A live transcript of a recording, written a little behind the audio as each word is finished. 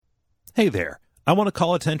Hey there. I want to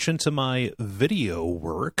call attention to my video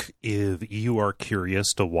work. If you are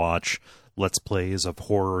curious to watch Let's Plays of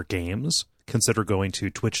horror games, consider going to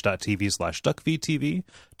twitch.tv/duckfeedtv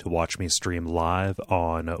to watch me stream live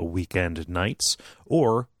on weekend nights,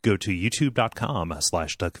 or go to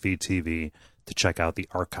youtube.com/duckfeedtv to check out the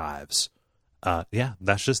archives.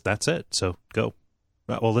 That's it. So go.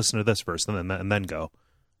 Well, listen to this first and then go.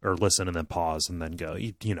 Or listen and then pause and then go.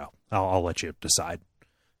 You know, I'll let you decide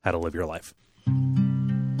how to live your life.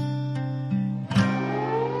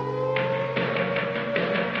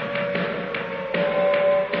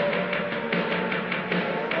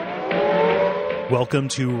 Welcome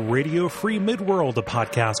to Radio Free Midworld, a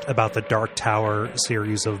podcast about the Dark Tower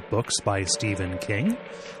series of books by Stephen King.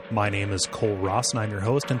 My name is Cole Ross, and I'm your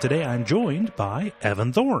host, and today I'm joined by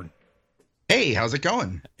Evan Thorne. Hey, how's it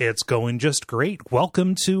going? It's going just great.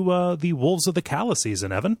 Welcome to the Wolves of the Calla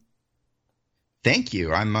season, Evan. Thank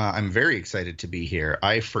you. I'm very excited to be here.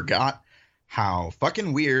 I forgot how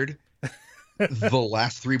fucking weird the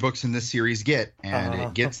last three books in this series get, and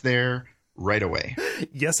it gets there right away.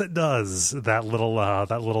 Yes, it does. That little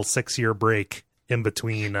 6-year break in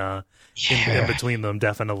between in between them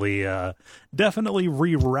definitely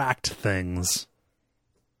re-racked things.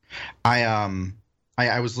 I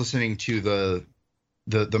was listening to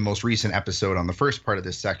the most recent episode on the first part of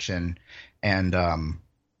this section, and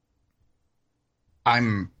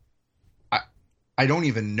I don't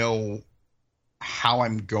even know how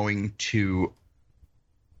I'm going to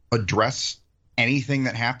address anything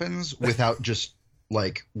that happens without just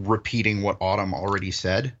like repeating what Autumn already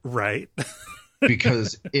said. Right.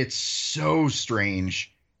 Because it's so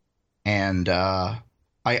strange. And I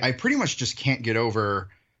pretty much just can't get over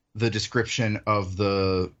the description of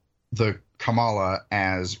the Kamala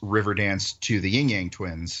as Riverdance to the Yin Yang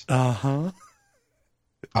Twins. Uh-huh.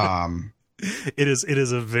 It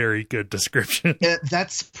is a very good description.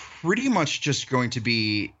 That's pretty much just going to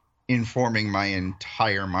be informing my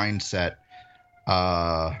entire mindset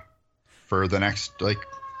for the next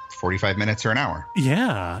 45 minutes or an hour.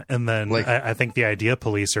 Yeah, and then I think the idea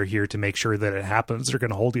police are here to make sure that it happens. They're going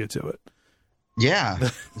to hold you to it. Yeah,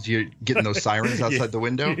 you're getting those sirens outside the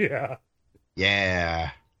window. Yeah.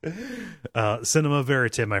 Cinema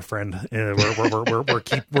verite, my friend.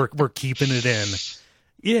 We're keeping it in.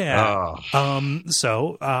 Yeah.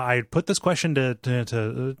 So I put this question to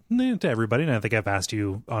everybody, and I think I've asked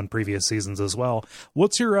you on previous seasons as well.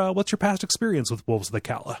 What's your past experience with Wolves of the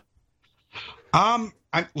Calla? I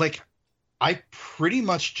pretty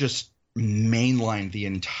much just mainlined the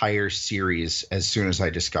entire series as soon as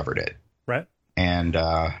I discovered it. Right. And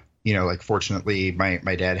fortunately,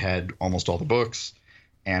 my dad had almost all the books,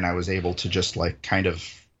 and I was able to just kind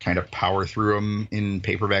of power through them in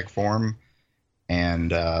paperback form.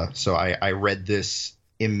 And so I read this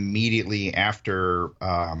immediately after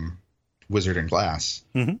Wizard and Glass.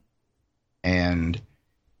 Mm-hmm. And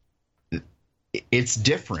it's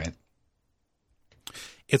different.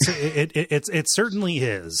 It certainly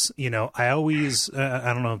is. You know, I always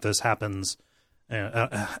I don't know if this happens.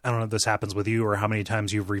 I don't know if this happens with you or how many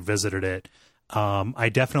times you've revisited it. I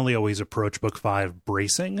definitely always approach book 5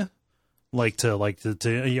 bracing. To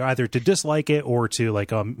either to dislike it or to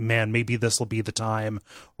man, maybe this will be the time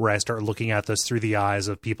where I start looking at this through the eyes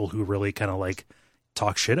of people who really kind of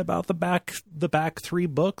talk shit about the back 3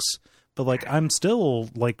 books. But I'm still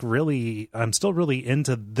really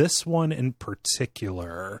into this one in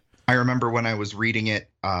particular. I remember when I was reading it,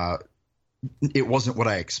 it wasn't what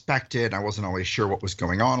I expected. I wasn't always sure what was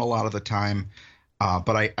going on a lot of the time.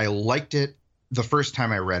 But I liked it the first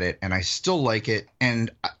time I read it, and I still like it. And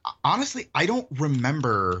honestly, I don't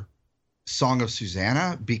remember Song of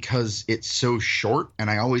Susanna because it's so short, and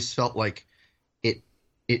I always felt like it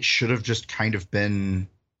should have just kind of been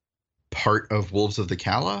part of Wolves of the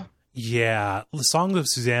Calla. Yeah, the Song of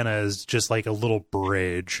Susanna is just a little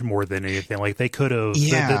bridge more than anything. They could have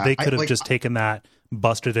they could have just taken that,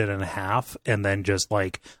 busted it in half, and then just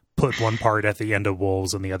put one part at the end of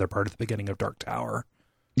Wolves and the other part at the beginning of Dark Tower.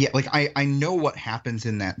 Yeah, I know what happens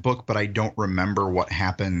in that book, but I don't remember what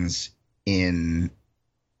happens in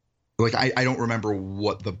I don't remember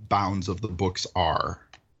what the bounds of the books are.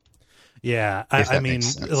 Yeah, I mean,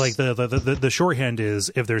 the shorthand is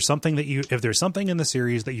if there's something in the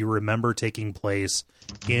series that you remember taking place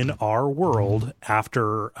in our world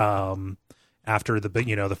after the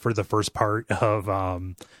first part of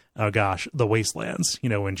the Wastelands,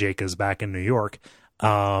 when Jake is back in New York,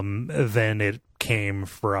 then it came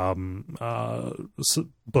from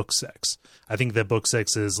book 6. I think that book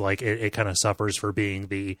 6 is it kind of suffers for being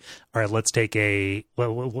the all right. Let's take a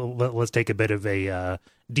bit of a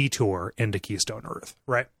detour into Keystone Earth,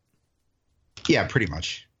 right? Yeah, pretty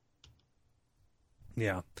much.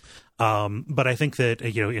 Yeah. But I think that,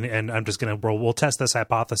 and I'm just going to, we'll test this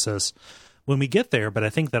hypothesis when we get there, but I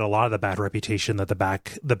think that a lot of the bad reputation that the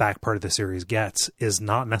back part of the series gets is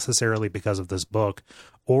not necessarily because of this book,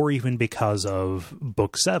 or even because of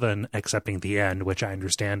book 7, excepting the end, which I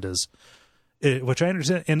understand is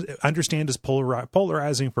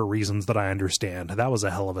polarizing for reasons that I understand. That was a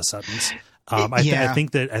hell of a sentence. I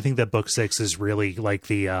think that book 6 is really like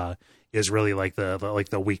the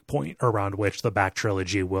weak point around which the back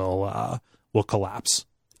trilogy will collapse,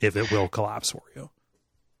 if it will collapse for you.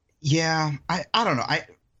 Yeah, I don't know.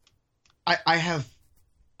 I have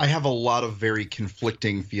a lot of very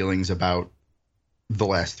conflicting feelings about the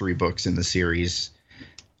last 3 books in the series,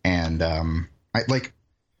 and none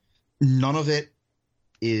of it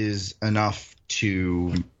is enough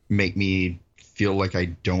to make me feel like I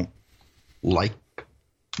don't like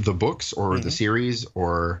the books or the series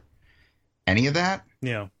or any of that.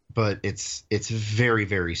 Yeah, but it's very,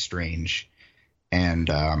 very strange,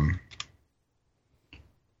 and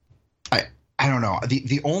I don't know.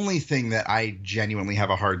 The only thing that I genuinely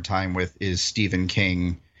have a hard time with is Stephen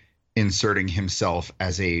King inserting himself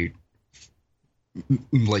as a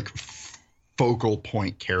focal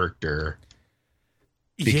point character,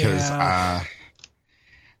 because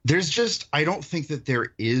there's just, I don't think that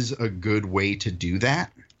there is a good way to do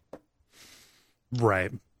that.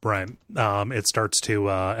 Right. It starts to,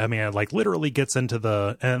 literally gets into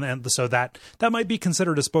the, and so that might be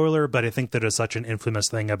considered a spoiler, but I think that is such an infamous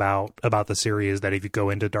thing about the series that if you go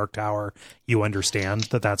into Dark Tower, you understand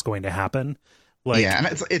that that's going to happen.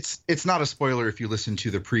 And it's not a spoiler if you listen to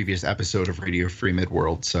the previous episode of Radio Free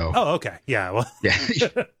Midworld. So. Oh, okay. Yeah. Well, yeah.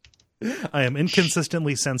 I am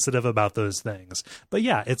inconsistently sensitive about those things, but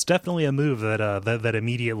yeah, it's definitely a move that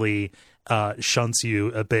immediately shunts you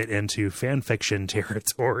a bit into fan fiction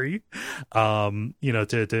territory, to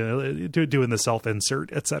doing the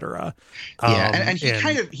self-insert, etc. And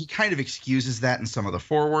he kind of excuses that in some of the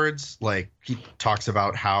forewords. Like, he talks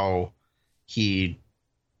about how he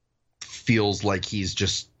feels like he's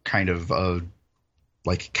just kind of a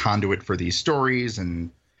conduit for these stories, and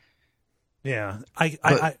yeah,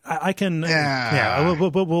 I can. Yeah,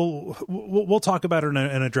 we'll talk about it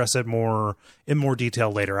and address it in more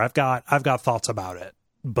detail later. I've got thoughts about it,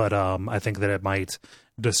 but I think that it might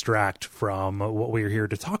distract from what we're here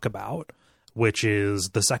to talk about, which is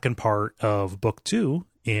the second part of book 2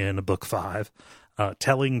 in book 5,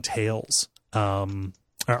 telling tales.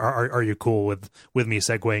 Are you cool with me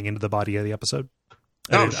segueing into the body of the episode?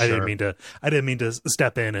 I didn't mean to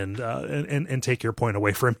step in and take your point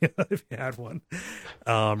away from you if you had one,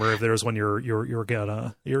 or if there was one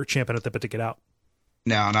you're champing at the bit to get out.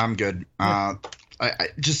 No, I'm good. I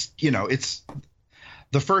just, it's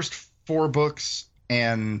the first 4 books,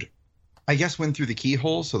 and I guess went through the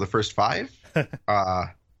keyhole. So the first 5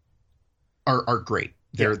 are great.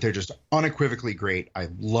 They're just unequivocally great. I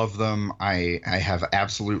love them. I have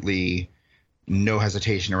absolutely no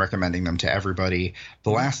hesitation in recommending them to everybody.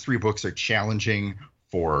 The last 3 books are challenging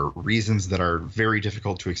for reasons that are very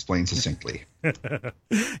difficult to explain succinctly.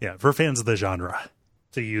 Yeah, for fans of the genre,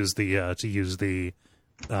 to use the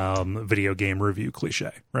video game review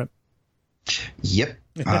cliche, right? Yep.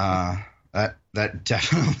 That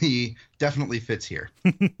definitely fits here.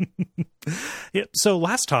 Yeah. So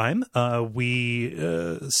last time we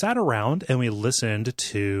sat around and we listened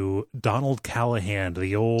to Donald Callahan,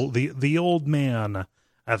 the old man,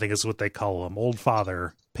 I think is what they call him, old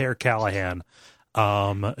father, Per Callahan,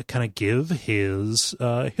 kind of give his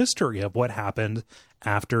history of what happened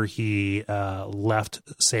after he left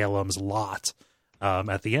Salem's Lot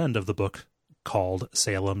at the end of the book called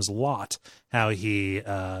Salem's Lot. How he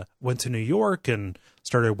went to New York and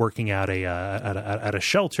started working at a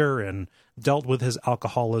shelter and dealt with his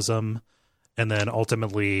alcoholism, and then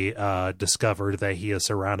ultimately discovered that he is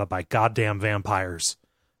surrounded by goddamn vampires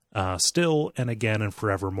still and again and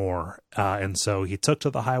forevermore. And so he took to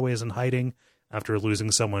the highways in hiding after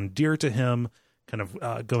losing someone dear to him, kind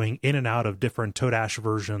of going in and out of different Todash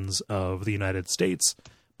versions of the United States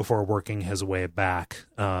before working his way back.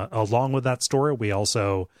 Along with that story, we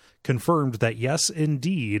also confirmed that, yes,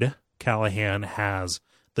 indeed, Callahan has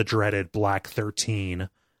the dreaded Black 13,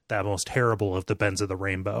 that most terrible of the Bends of the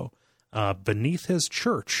Rainbow, beneath his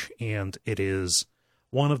church, and it is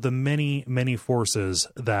one of the many, many forces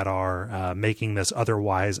that are making this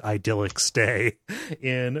otherwise idyllic stay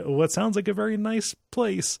in what sounds like a very nice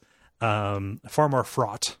place, far more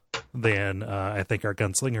fraught than I think our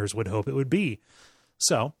gunslingers would hope it would be.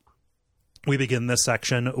 So we begin this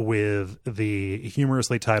section with the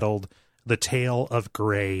humorously titled The Tale of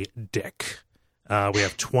Grey Dick. We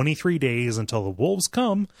have 23 days until the wolves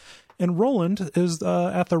come, and Roland is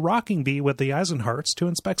at the Rocking Bee with the Eisenharts to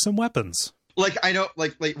inspect some weapons. Like, I know,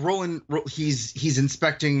 like Roland, he's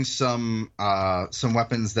inspecting some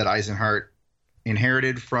weapons that Eisenhart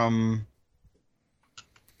inherited from,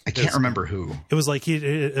 I can't remember who. It was like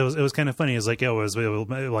it was kind of funny. It was like it was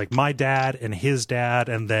like my dad and his dad,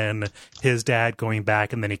 and then his dad going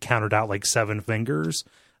back, and then he counted out like 7 fingers,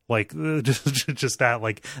 like just that,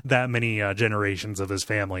 like that many generations of his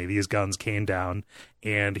family. These guns came down,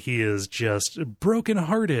 and he is just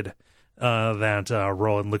brokenhearted. That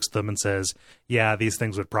Roland looks at them and says, "Yeah, these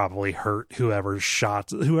things would probably hurt whoever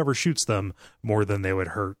shoots them more than they would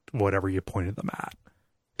hurt whatever you pointed them at."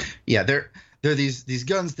 Yeah, they're these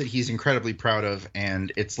guns that he's incredibly proud of,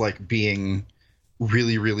 and it's like being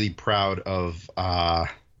really, really proud of.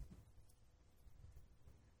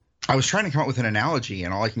 I was trying to come up with an analogy,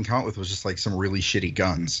 and all I can come up with was just like some really shitty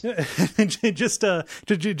guns. just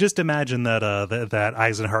imagine that that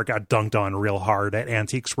Eisenhart got dunked on real hard at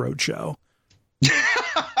Antiques Roadshow.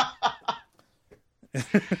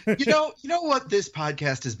 You know what this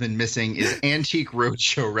podcast has been missing is Antique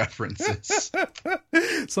Roadshow references.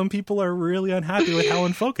 Some people are really unhappy with how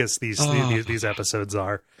unfocused these episodes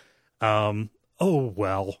are. Oh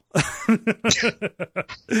well.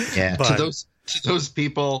 Yeah. But to those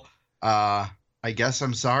people, I guess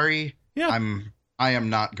I'm sorry. Yeah. I am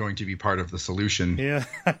not going to be part of the solution. Yeah.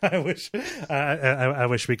 I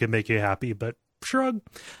wish we could make you happy, but shrug.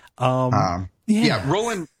 Yeah.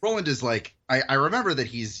 Roland is like, I remember that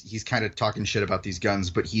he's kind of talking shit about these guns,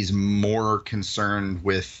 but he's more concerned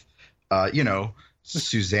with,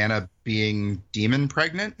 Susanna being demon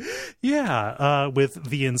pregnant. Yeah,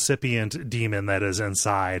 with the incipient demon that is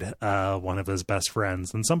inside one of his best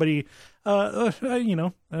friends, and somebody, not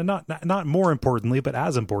more importantly, but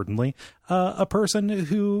as importantly, a person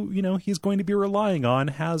who he's going to be relying on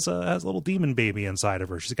has a little demon baby inside of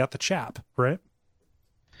her. She's got the chap, right?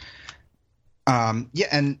 Yeah,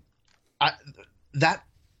 and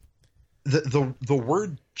the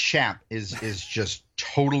word chap is just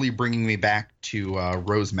totally bringing me back to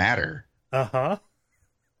Rose Madder. Was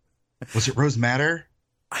it Rose Madder?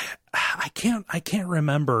 I can't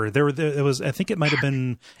remember. It was. I think it might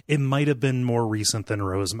have been more recent than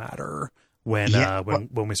Rose Madder when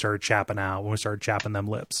we started chapping out, when we started chapping them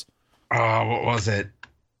lips. Oh, what was it?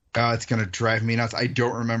 It's gonna drive me nuts. I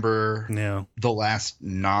don't remember the last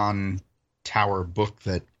non-Tower book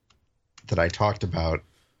that I talked about.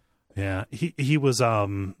 Yeah, he was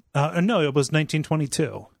no, it was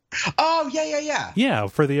 1922. Oh yeah.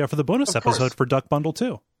 For the bonus episode for Duck Bundle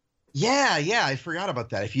 2. Yeah, I forgot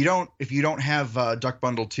about that. If you don't have Duck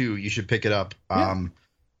Bundle 2, you should pick it up. Yeah.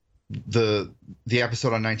 The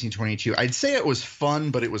episode on 1922, I'd say it was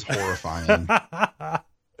fun, but it was horrifying. But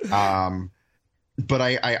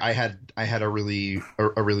I had a really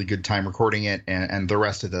good time recording it, and the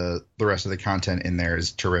rest of the content in there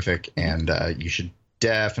is terrific, and you should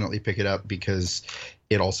definitely pick it up because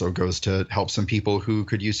it also goes to help some people who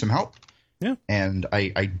could use some help. Yeah. And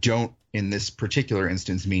I don't, in this particular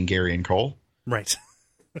instance, mean Gary and Cole. Right.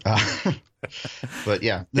 But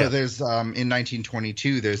yeah, no, there's in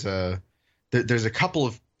 1922, there's a couple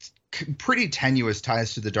of pretty tenuous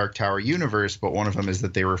ties to the Dark Tower universe, but one of them is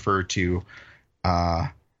that they refer to a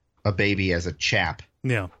baby as a chap.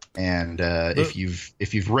 Yeah. And if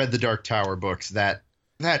you've read the Dark Tower books, that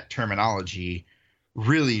terminology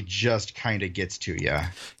really just kind of gets to you.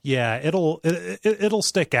 Yeah, it'll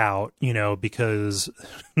stick out, because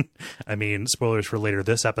I mean, spoilers for later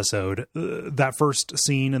this episode, that first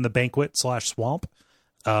scene in the banquet /swamp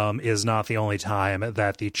is not the only time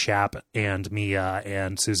that the chap and Mia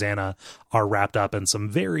and Susanna are wrapped up in some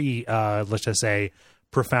very let's just say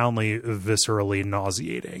profoundly viscerally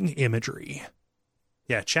nauseating imagery.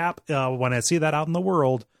 Yeah, chap, when I see that out in the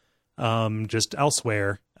world, just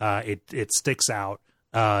elsewhere, it sticks out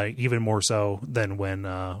even more so than when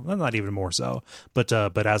well, not even more so, but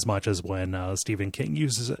as much as when Stephen King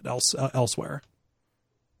uses it elsewhere.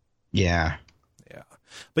 Yeah.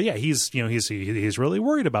 But yeah, he's really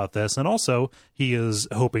worried about this, and also he is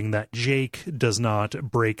hoping that Jake does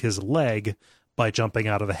not break his leg by jumping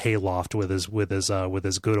out of the hayloft with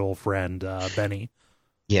his good old friend Benny.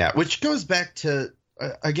 Yeah, which goes back to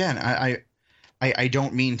again, I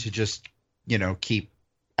don't mean to just keep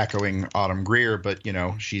echoing Autumn Greer, but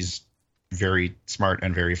she's very smart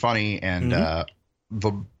and very funny, and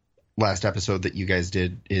the last episode that you guys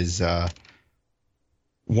did is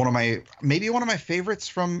one of my favorites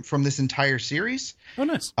from this entire series. Oh,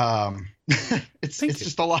 nice. It's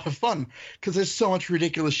just a lot of fun because there's so much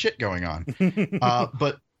ridiculous shit going on.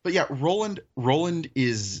 But But yeah, Roland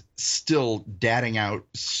is still dadding out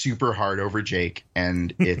super hard over Jake,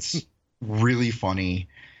 and it's really funny.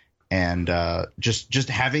 And just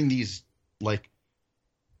having these, like,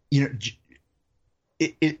 you know,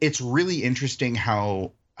 it's really interesting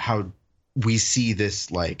how we see this,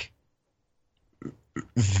 like,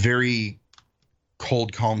 very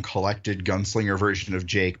cold, calm, collected gunslinger version of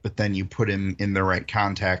Jake, but then you put him in the right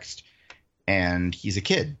context and he's a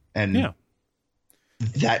kid. And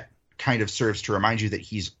that kind of serves to remind you that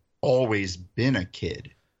he's always been a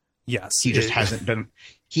kid. Yes. He just hasn't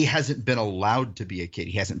been allowed to be a kid.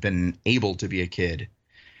 He hasn't been able to be a kid.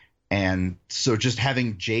 And so just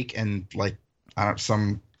having Jake and, like,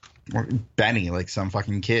 some Benny, like some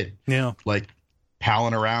fucking kid, like,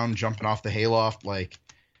 palling around, jumping off the hayloft, like,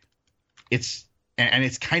 it's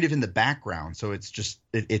kind of in the background, so it's just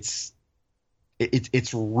it's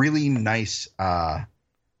really nice,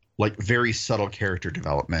 like, very subtle character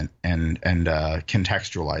development and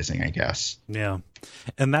contextualizing, I guess. Yeah,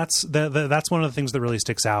 and that's one of the things that really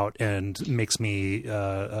sticks out and makes me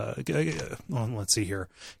let's see here,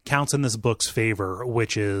 counts in this book's favor,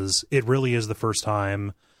 which is it really is the first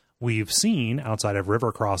time we've seen, outside of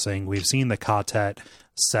River Crossing, we've seen the Katet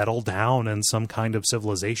settle down in some kind of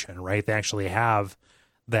civilization, right? They actually have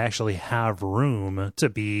room to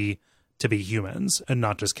be humans and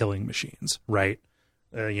not just killing machines, right?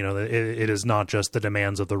 It is not just the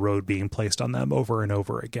demands of the road being placed on them over and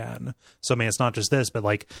over again. So, I mean, it's not just this, but,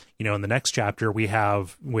 like, in the next chapter, we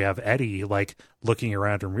have Eddie, like, looking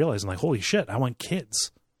around and realizing, like, holy shit, I want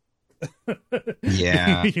kids.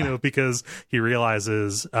 Yeah. Because he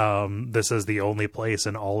realizes this is the only place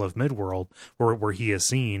in all of Midworld where he has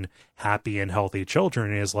seen happy and healthy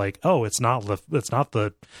children, and is like, oh, it's not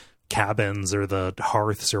the cabins or the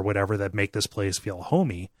hearths or whatever that make this place feel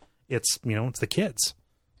homey. It's it's the kids.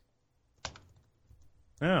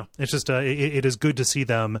 Yeah, it's just it is good to see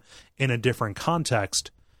them in a different context.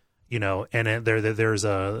 And there's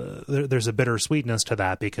a bittersweetness to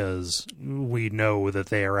that, because we know that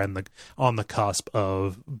they are on the cusp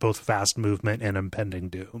of both fast movement and impending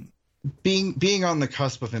doom. Being on the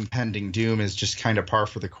cusp of impending doom is just kind of par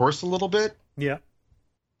for the course a little bit. Yeah.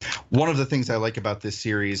 One of the things I like about this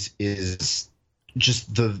series is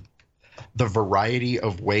just the variety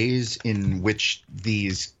of ways in which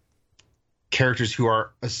these characters, who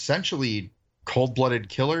are essentially cold-blooded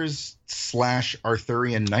killers /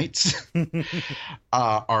 Arthurian knights,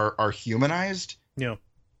 are humanized. Yeah.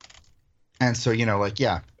 And so,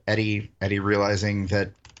 Eddie realizing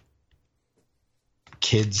that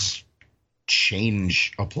kids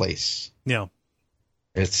change a place. Yeah.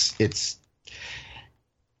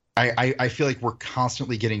 I feel like we're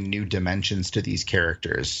constantly getting new dimensions to these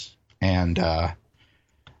characters, and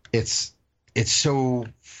it's so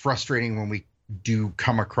frustrating when we do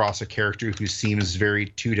come across a character who seems very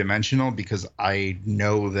two-dimensional, because I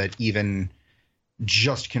know that even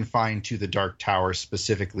just confined to the Dark Tower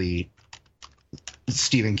specifically,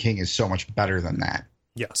 Stephen King is so much better than that.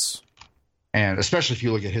 Yes. And especially if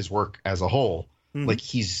you look at his work as a whole, like,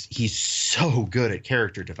 he's so good at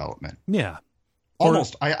character development. Yeah.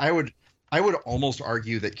 Almost, I would almost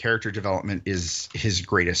argue that character development is his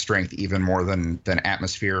greatest strength, even more than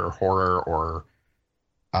atmosphere or horror or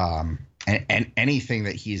and anything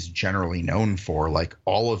that he's generally known for. Like,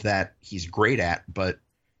 all of that he's great at, but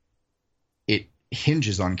it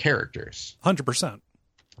hinges on characters. 100%.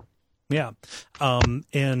 Yeah.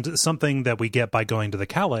 And something that we get by going to the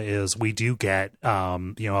Kala is we do get, a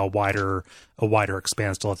wider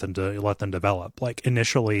expanse to let them develop. Like,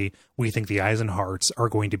 initially, we think the Eisenharts are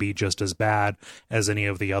going to be just as bad as any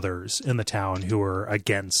of the others in the town who are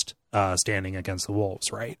standing against the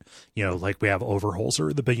wolves, right? Like, we have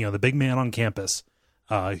Overholzer, the big man on campus,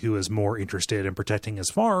 who is more interested in protecting his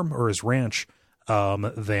farm or his ranch,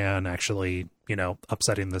 than actually,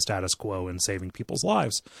 upsetting the status quo and saving people's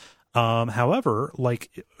lives. However,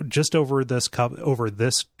 like, just over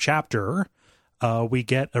this chapter, we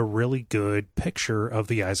get a really good picture of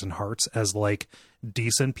the Eisenharts as, like,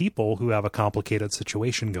 decent people who have a complicated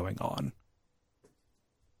situation going on.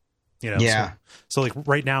 Yeah. So like,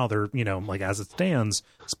 right now they're, like, as it stands,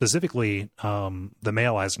 specifically, the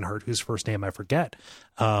male Eisenhart, whose first name I forget,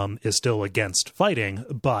 is still against fighting,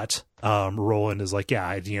 but, Roland is like,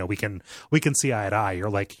 yeah, we can see eye to eye. You're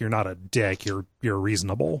like, you're not a dick. You're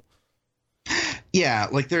reasonable. Yeah.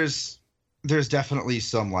 Like, there's definitely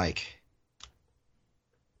some, like,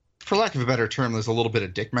 for lack of a better term, there's a little bit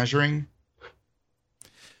of dick measuring.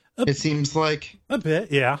 It seems like a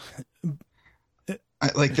bit. Yeah.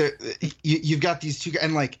 Like, you've got these two,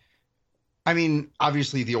 and, like, I mean,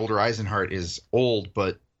 obviously the older Eisenhart is old,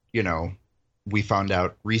 but we found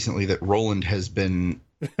out recently that Roland has been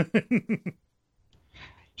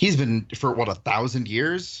he's been for what, 1,000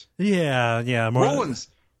 years. Yeah. More...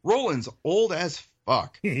 Roland's old as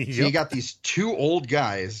fuck. Yep. So you got these two old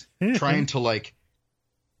guys trying to like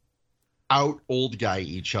out old guy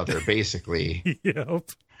each other, basically.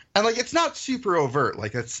 Yep. And like, it's not super overt.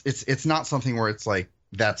 Like it's not something where it's like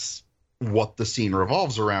that's what the scene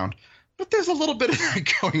revolves around. But there's a little bit of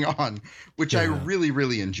that going on, which I really,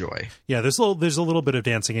 really enjoy. Yeah, there's a little bit of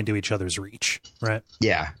dancing into each other's reach, right?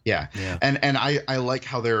 Yeah. And I like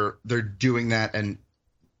how they're doing that, and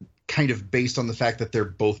kind of based on the fact that they're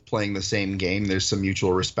both playing the same game, there's some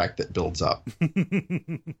mutual respect that builds up.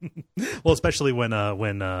 Well, especially when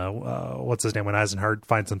what's his name, when Eisenhart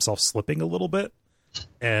finds himself slipping a little bit,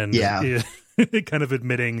 and kind of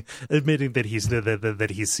admitting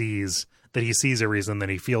that he sees a reason, that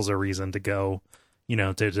he feels a reason to go,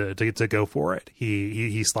 to go for it.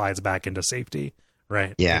 He slides back into safety,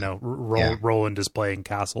 right? Yeah. Roland is playing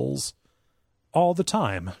castles all the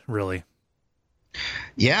time, really.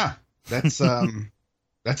 Yeah, that's a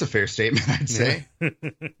fair statement, I'd say.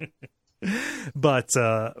 But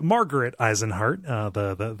Margaret Eisenhart,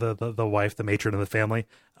 the wife, the matron of the family,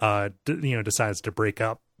 decides to break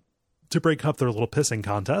up their little pissing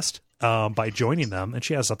contest by joining them, and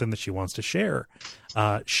she has something that she wants to share.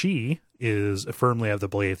 She is firmly of the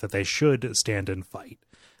belief that they should stand and fight,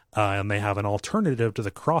 and they have an alternative to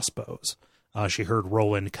the crossbows. She heard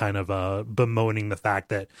Roland kind of bemoaning the fact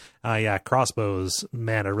that, crossbows,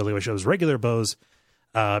 man, I really wish it was regular bows,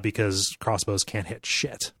 because crossbows can't hit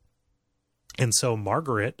shit. And so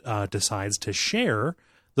Margaret decides to share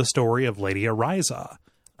the story of Lady Ariza.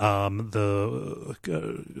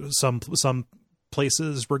 Some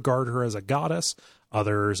places regard her as a goddess,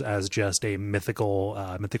 others as just a mythical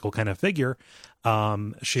kind of figure.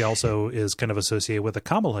 She also is kind of associated with the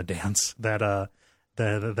Kamala dance that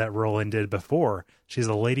Roland did before. She's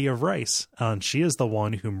the Lady of Rice, and she is the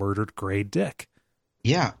one who murdered Grey Dick.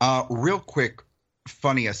 Yeah. Real quick,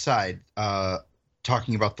 funny aside,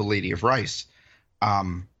 talking about the Lady of Rice,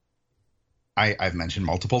 I've mentioned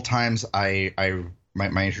multiple times,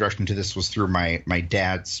 my introduction to this was through my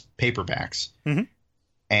dad's paperbacks. Mm-hmm.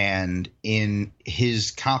 And in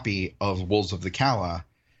his copy of Wolves of the Calla,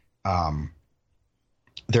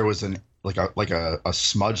 there was a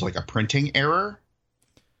smudge, like a printing error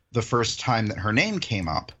the first time that her name came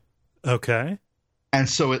up. Okay. And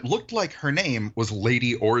so it looked like her name was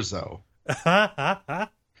Lady Orzo. And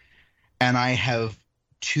I have,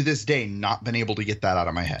 to this day, not been able to get that out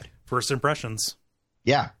of my head. First impressions.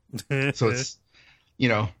 Yeah. So it's,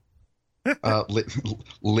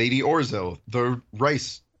 Lady Orzo, the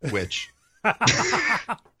rice witch.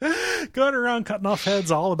 Going around cutting off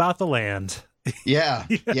heads all about the land. Yeah.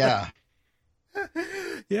 Yeah.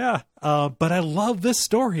 But I love this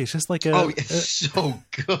story. It's just like it's so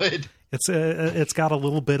good. It's got a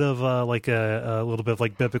little bit of like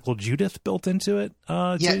biblical Judith built into it.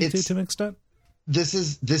 To an extent. This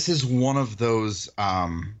is one of those.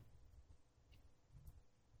 I'm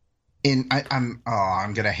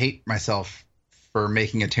gonna hate myself for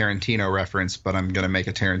making a Tarantino reference, but I'm gonna make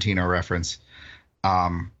a Tarantino reference.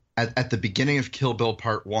 At the beginning of Kill Bill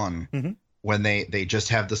Part 1, mm-hmm. when they just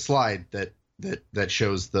have the slide that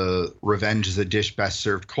shows the revenge is a dish best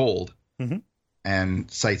served cold, mm-hmm.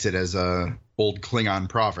 and cites it as a old Klingon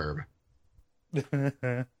proverb.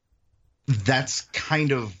 That's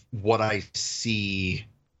kind of what I see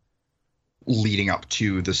leading up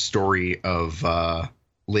to the story of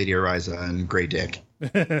Lady Ariza and Grey Dick.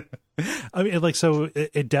 I mean, so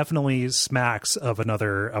it definitely smacks of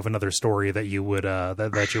another story that you would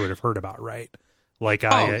that you would have heard about, right? I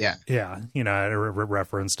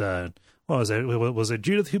referenced what was it? Was it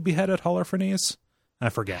Judith who beheaded Holofernes? I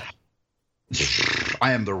forget.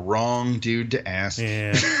 I am the wrong dude to ask.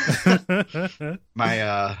 Yeah.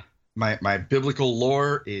 My biblical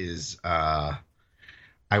lore is, I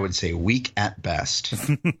would say, weak at best.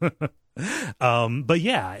 But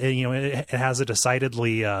yeah, it has a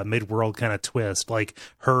decidedly mid-world kind of twist. Like,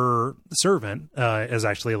 her servant is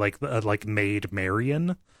actually like Maid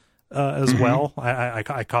Marian as mm-hmm. well.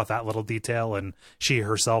 I caught that little detail, and she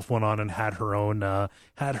herself went on and had her own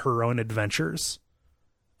adventures.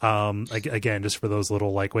 Again, just for those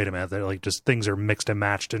little wait a minute, they're like just things are mixed and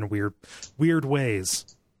matched in weird ways.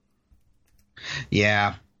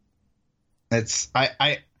 Yeah, that's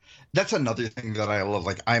another thing that I love.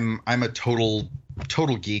 I'm a total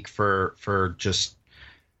geek for just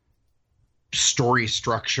story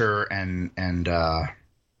structure and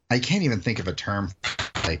I can't even think of a term,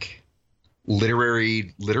 like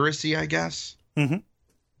literary literacy, I guess, mm-hmm.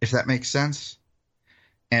 if that makes sense.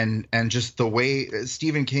 and just the way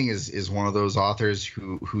Stephen King is one of those authors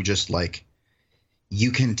who just like,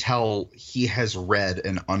 you can tell he has read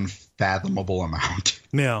an unfathomable amount.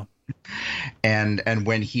 Yeah. And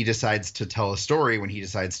when he decides to tell a story, when he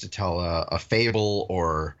decides to tell a fable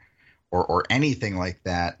or anything like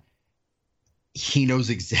that, he knows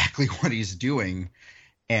exactly what he's doing,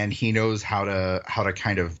 and he knows how to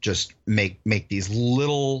kind of just make these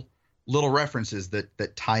little references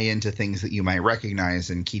that tie into things that you might recognize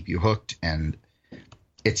and keep you hooked. And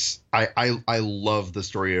I love the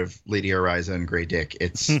story of Lady Ariza and Grey Dick.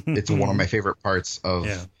 It's one of my favorite parts of.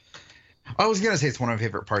 Yeah. I was gonna say it's one of my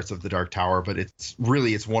favorite parts of The Dark Tower, but it's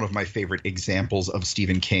one of my favorite examples of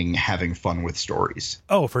Stephen King having fun with stories.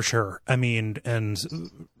 Oh, for sure. I mean, and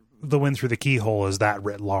The Wind Through the Keyhole is that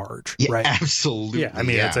writ large, yeah, right? Absolutely. Yeah, I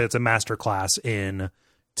mean, it's a masterclass in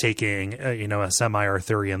taking a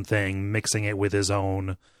semi-Arthurian thing, mixing it with his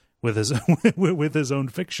own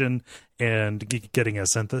fiction, and getting a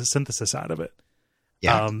synthesis out of it.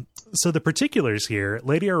 Yeah. So the particulars here: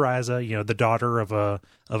 Lady Ariza, the daughter of a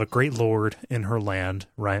great lord in her land,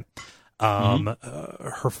 right?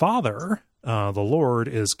 Her father, the lord,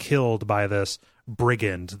 is killed by this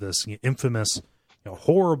brigand, this infamous,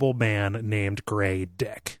 horrible man named Grey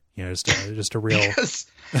Dick. Just a real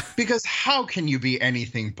because how can you be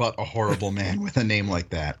anything but a horrible man with a name like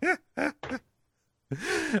that?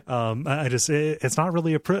 It's not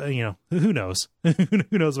really who knows who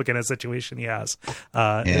knows what kind of situation he has.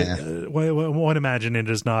 One imagine it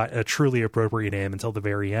is not a truly appropriate name until the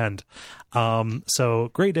very end.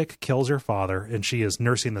 So Grey Dick kills her father, and she is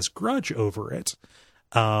nursing this grudge over it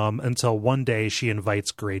until one day she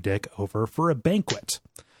invites Grey Dick over for a banquet.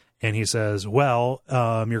 And he says, well,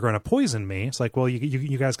 you're going to poison me. It's like, well,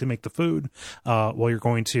 you guys can make the food. Well, you're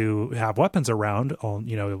going to have weapons around.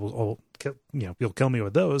 You'll kill me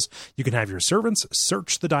with those. You can have your servants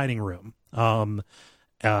search the dining room.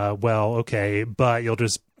 Well, okay, but you'll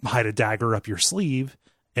just hide a dagger up your sleeve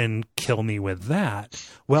and kill me with that.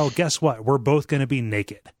 Well, guess what? We're both going to be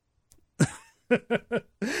naked.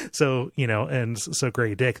 So, and so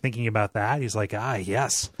Grey Dick, thinking about that, he's like,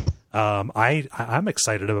 yes. I'm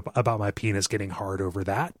excited about my penis getting hard over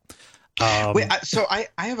that. So I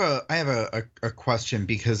have a question,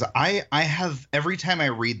 because I have, every time I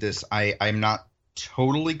read this, I'm not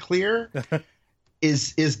totally clear.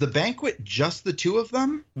 Is the banquet just the two of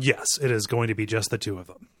them? Yes, it is going to be just the two of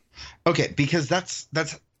them. Okay, because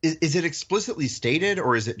is it explicitly stated,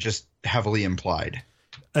 or is it just heavily implied?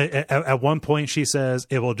 At one point she says,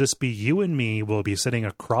 it will just be you and me. We'll be sitting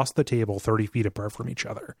across the table 30 feet apart from each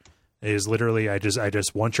other. It is literally, I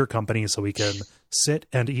just want your company so we can sit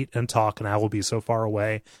and eat and talk, and I will be so far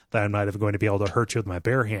away that I'm not even going to be able to hurt you with my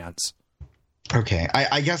bare hands. Okay.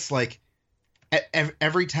 I guess, like,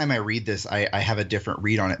 every time I read this, I have a different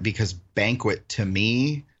read on it, because banquet to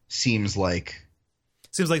me seems like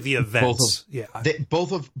the events.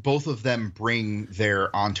 Both of them bring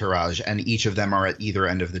their entourage, and each of them are at either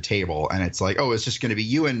end of the table. And it's like, oh, it's just going to be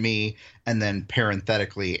you and me, and then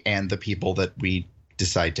parenthetically, and the people that we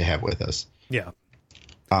decide to have with us. Yeah.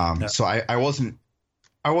 So I wasn't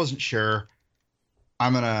sure.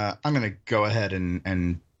 I'm gonna go ahead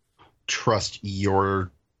and trust your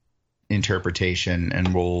interpretation,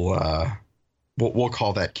 and we'll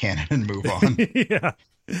call that canon and move on.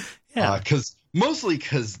 Yeah. Mostly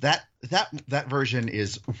because that version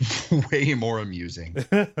is way more amusing.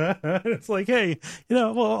 It's like, hey,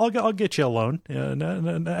 well, I'll get you alone.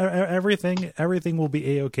 Everything will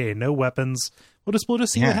be A-okay. No weapons. We'll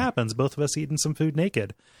just see what happens. Both of us eating some food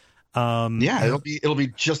naked. It'll be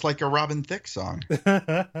just like a Robin Thicke song.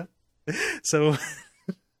 So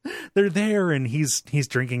they're there, and he's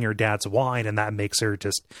drinking her dad's wine, and that makes her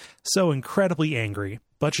just so incredibly angry.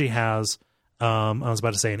 But she has. I was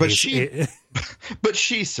about to say, but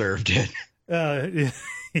she served it.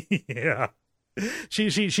 Yeah,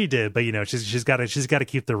 she did, but she's got to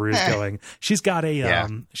keep the ruse going. She's got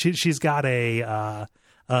she's got an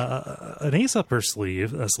ace up her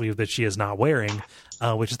sleeve, a sleeve that she is not wearing,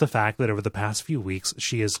 which is the fact that over the past few weeks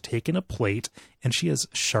she has taken a plate and she has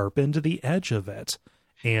sharpened the edge of it.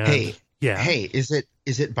 And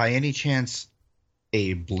is it by any chance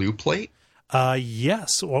a blue plate?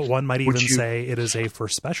 Yes. Or one might even say it is a for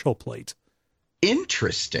special plate.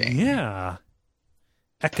 Interesting. Yeah.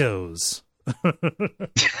 Echoes.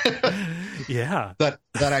 Yeah. That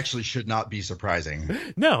actually should not be surprising.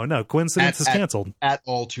 No. Coincidence is canceled. At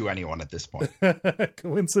all to anyone at this point.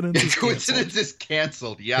 Coincidence is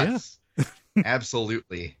canceled. Yes. Yeah.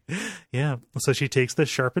 Absolutely. Yeah. So she takes the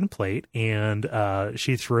sharpened plate and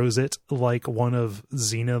she throws it like one of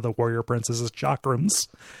Xena the Warrior Princess's chakrams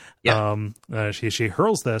Yeah. She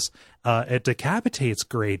hurls this. It decapitates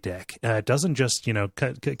Grey Dick. It doesn't just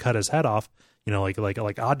cut his head off,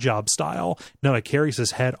 like Odd Job style. No, it carries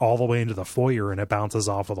his head all the way into the foyer and it bounces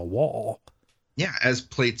off of the wall. Yeah, as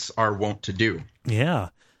plates are wont to do. Yeah.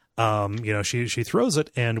 She throws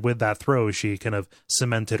it, and with that throw, she kind of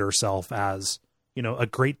cemented herself as, a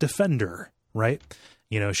great defender, right?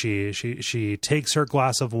 She takes her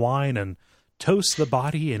glass of wine and toasts the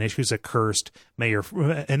body and issues a curse. May your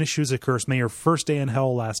first day in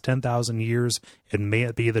hell last 10,000 years, and may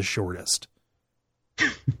it be the shortest.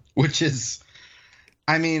 Which is,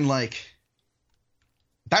 I mean, like,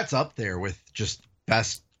 that's up there with just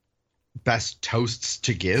best toasts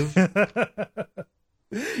to give.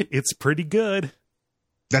 It's pretty good.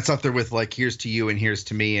 That's up there with, like, here's to you and here's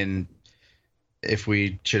to me, and if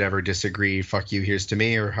we should ever disagree, fuck you, here's to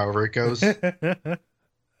me, or however it goes.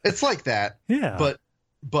 It's like that. Yeah.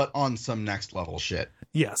 But on some next level shit.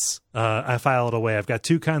 Yes. I file it away. I've got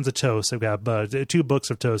two kinds of toast. I've got 2 books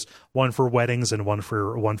of toast, one for weddings and one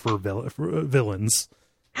for villains.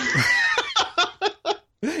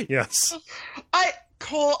 Yes.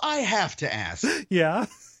 Cole, I have to ask. Yeah.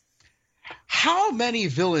 How many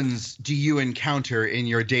villains do you encounter in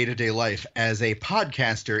your day-to-day life as a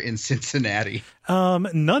podcaster in Cincinnati?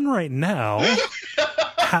 None right now.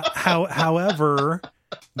 However,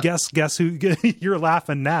 guess who? You're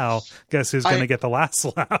laughing now. Guess who's going to get the last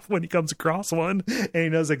laugh when he comes across one, and he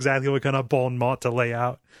knows exactly what kind of bon mot to lay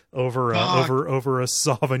out over a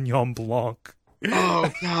Sauvignon Blanc.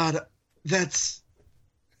 Oh God, that's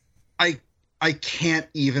I can't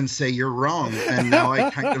even say you're wrong, and now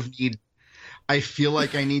I feel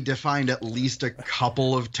like I need to find at least a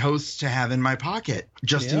couple of toasts to have in my pocket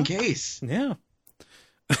just in case. Yeah.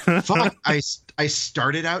 Fuck, I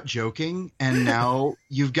started out joking, and now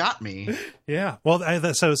you've got me. Yeah. Well,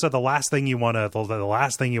 so the last thing you want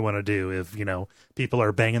to do if people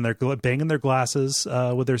are banging their glasses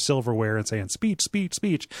with their silverware and saying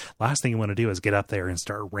speech, last thing you want to do is get up there and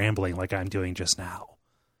start rambling like I'm doing just now.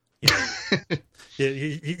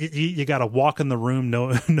 You got to walk in the room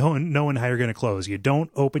knowing how you're going to close. You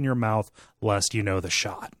don't open your mouth lest you know the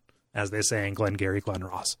shot, as they say in Glengarry Glen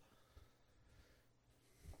Ross.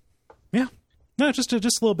 Yeah. No, just a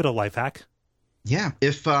little bit of life hack. Yeah.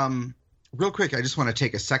 If real quick, I just want to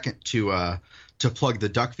take a second to plug the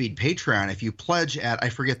Duckfeed Patreon. If you pledge at, I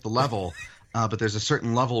forget the level, but there's a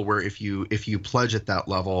certain level where if you pledge at that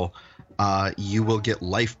level, you will get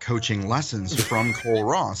life coaching lessons from Cole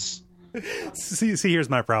Ross. See, here's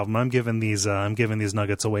my problem. I'm giving these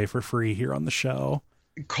nuggets away for free here on the show.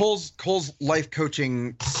 Cole's life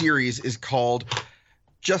coaching series is called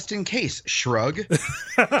Just in Case, Shrug.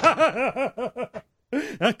 That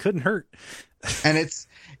couldn't hurt. And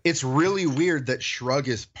it's really weird that Shrug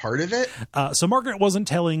is part of it. So Margaret wasn't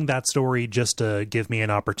telling that story just to give me an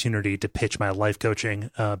opportunity to pitch my life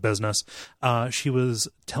coaching business. She was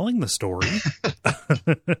telling the story.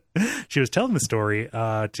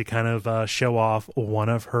 To kind of show off one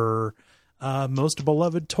of her most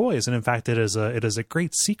beloved toys, and in fact, it is a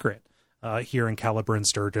great secret here in Caliber and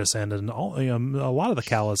Sturgis, and in all a lot of the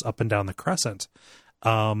Calas up and down the Crescent.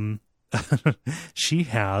 She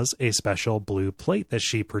has a special blue plate that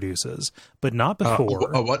she produces, but not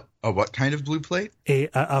before. What kind of blue plate?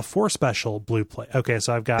 A 4 special blue plate. Okay,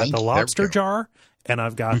 so I've got the lobster jar, and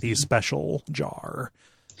I've got the special jar.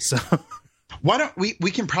 So why don't we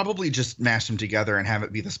can probably just mash them together and have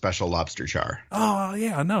it be the special lobster jar? Oh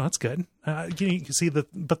yeah, no, that's good. You can see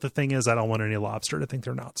but the thing is, I don't want any lobster to think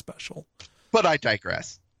they're not special. But I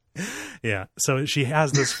digress. Yeah, so she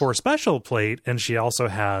has this 4 special plate, and she also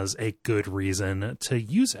has a good reason to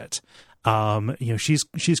use it.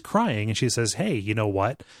 She's crying, and she says, "Hey, you know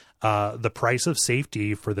what? The price of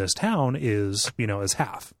safety for this town is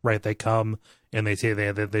half, right? They come and they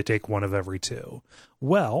take one of every 2.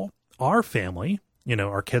 Well, our family,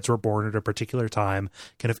 our kids were born at a particular time,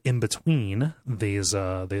 kind of in between these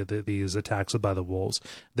attacks by the wolves.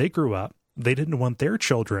 They grew up. They didn't want their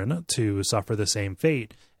children to suffer the same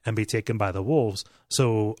fate and be taken by the wolves.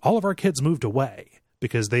 So all of our kids moved away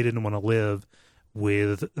because they didn't want to live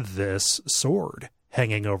with this sword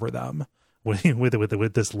hanging over them,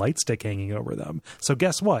 with this light stick hanging over them. So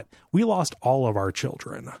guess what? We lost all of our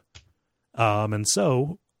children. And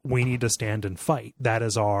so we need to stand and fight. That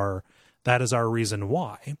is our reason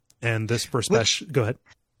why. And this for special, go ahead.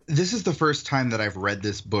 This is the first time that I've read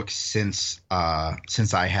this book since I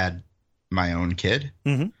had my own kid.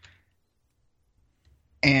 Mm-hmm.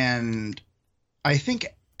 And I think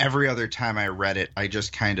every other time I read it, I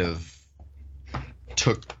just kind of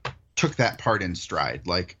took that part in stride.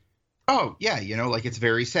 Like, Oh yeah, like it's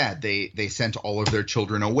very sad. They sent all of their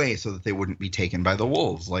children away so that they wouldn't be taken by the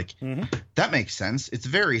wolves. Like that makes sense. It's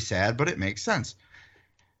very sad, but it makes sense.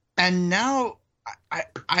 And now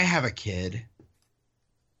I have a kid,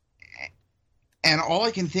 and all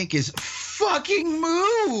I can think is fucking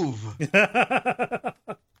move.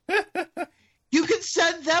 You can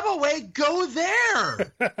send them away. Go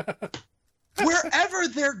there. Wherever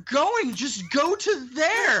they're going, just go to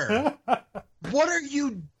there. What are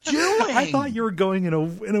you doing? I thought you were going in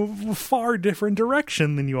a far different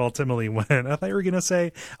direction than you ultimately went. I thought you were going to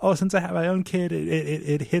say, "Oh, since I have my own kid,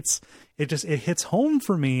 it hits home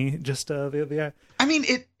for me." Just I mean,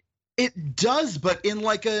 it does, but in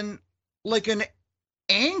like an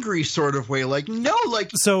angry sort of way. Like, no,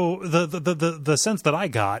 like. So the sense that I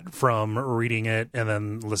got from reading it and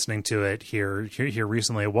then listening to it here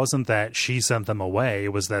recently, it wasn't that she sent them away;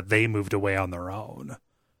 it was that they moved away on their own.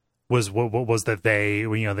 Was that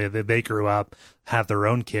they grew up, have their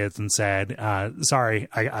own kids, and said, "Sorry,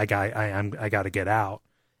 I got to get out,"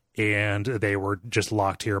 and they were just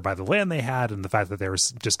locked here by the land they had and the fact that they were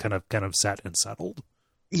just kind of set and settled.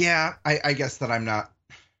 Yeah, I guess that I'm not.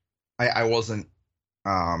 I wasn't.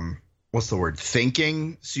 What's the word?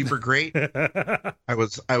 Thinking super great. I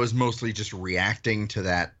was mostly just reacting to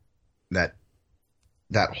that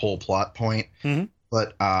whole plot point. Mm-hmm.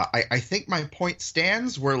 But I think my point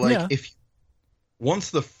stands where, like, if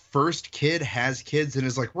once the first kid has kids and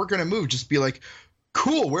is like, we're going to move, just be like,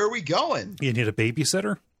 cool, where are we going? You need a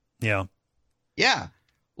babysitter? Yeah. Yeah.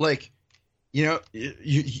 Like, you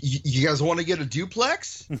guys want to get a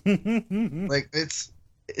duplex? Like, it's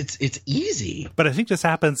easy. But I think this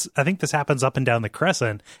happens up and down the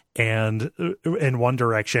Crescent, and in one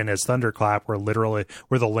direction is Thunderclap, where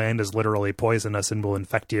the land is literally poisonous and will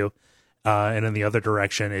infect you. And in the other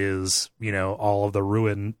direction is, all of the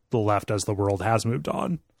ruin left as the world has moved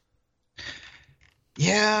on.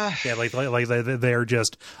 Yeah. Yeah, like they're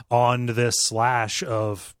just on this slash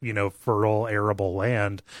of, fertile, arable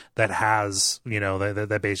land that has,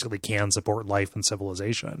 that basically can support life and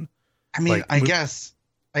civilization. I mean, I guess,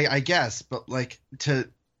 but like to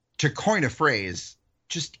coin a phrase,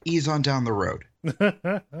 just ease on down the road.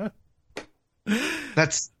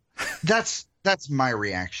 That's my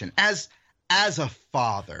reaction as a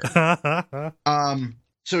father.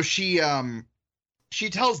 So she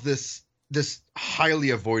tells this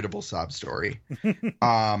highly avoidable sob story.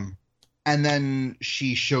 And then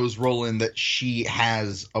she shows Roland that she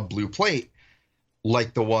has a blue plate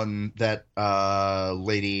like the one that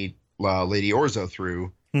Lady Orzo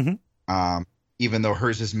threw. Mm-hmm. Even though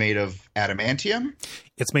hers is made of adamantium.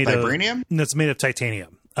 It's made vibranium? It's made of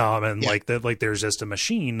titanium. And there's just a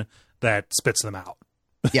machine that spits them out.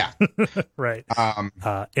 Yeah. Right. And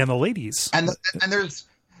the ladies. And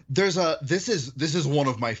this is one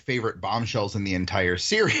of my favorite bombshells in the entire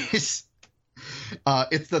series.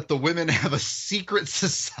 It's that the women have a secret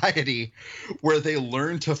society where they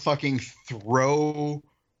learn to fucking throw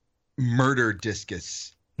murder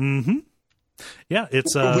discus. Mm-hmm. Yeah,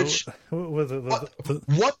 it's what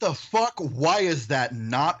the fuck? Why is that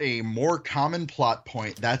not a more common plot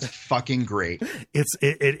point? That's fucking great.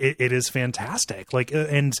 It is fantastic. Like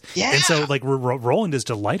and so like Roland is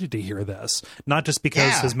delighted to hear this, not just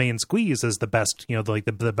because his main squeeze is the best,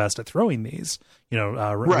 the best at throwing these.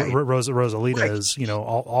 Rosalita is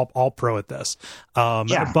all pro at this.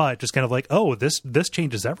 But just kind of like, oh, this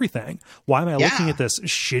changes everything. Why am I looking at this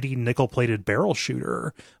shitty nickel plated barrel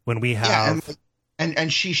shooter when we have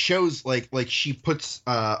And she shows like she puts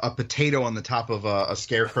a potato on the top of a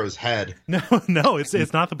scarecrow's head. No,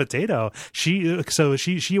 it's not the potato. She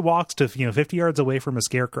walks to 50 yards away from a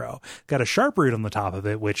scarecrow, got a sharp root on the top of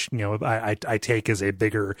it, which I take as a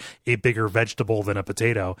bigger vegetable than a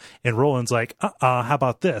potato. And Roland's like, how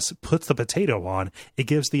about this? Puts the potato on. It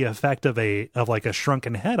gives the effect of like a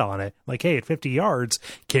shrunken head on it. Like, hey, at 50 yards,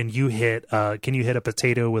 can you hit a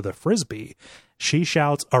potato with a frisbee? She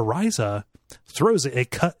shouts, Ariza. Throws it.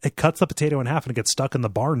 It cuts the potato in half and it gets stuck in the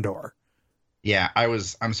barn door. Yeah,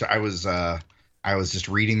 I'm sorry. I was just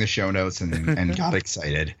reading the show notes and got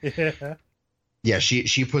excited. Yeah,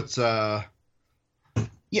 she puts I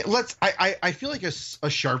feel like a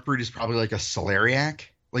sharp root is probably like a celeriac,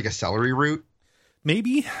 like a celery root.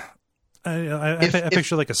 Maybe. I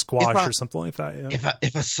picture like a squash or something like that. Yeah.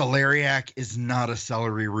 If a celeriac is not a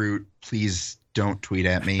celery root, please don't tweet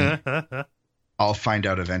at me. I'll find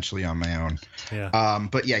out eventually on my own. Yeah.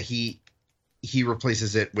 But yeah, he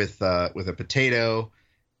replaces it with a potato,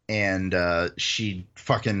 and she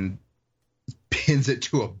fucking pins it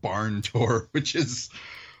to a barn door, which is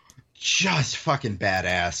just fucking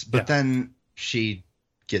badass. But then she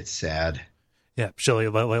gets sad. Yeah, she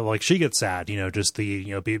like she gets sad, just the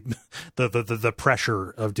the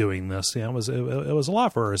pressure of doing this. It was a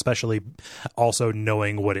lot for her, especially also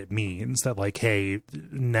knowing what it means that like, hey,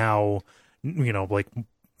 now like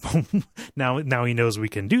now he knows we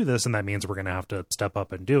can do this, and that means we're gonna have to step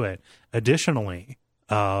up and do it. Additionally,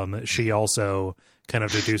 she also kind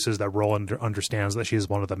of deduces that Roland understands that she's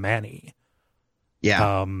one of the many.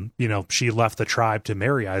 Yeah. She left the tribe to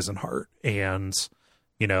marry Eisenhart, and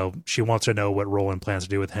she wants to know what Roland plans to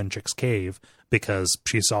do with Henchik's cave because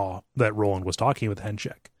she saw that Roland was talking with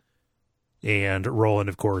Henchik. And Roland,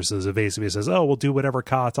 of course, is evasive. He says, "Oh, we'll do whatever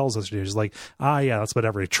Ka tells us to do." She's like, yeah, that's what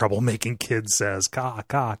every troublemaking kid says. Ka,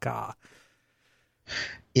 ka, ka.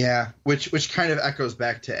 Yeah, which kind of echoes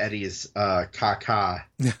back to Eddie's ka ka,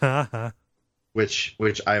 which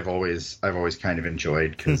I've always kind of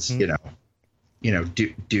enjoyed because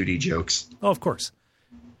duty jokes. Oh, of course.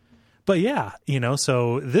 But yeah,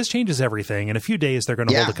 so this changes everything. In a few days, they're going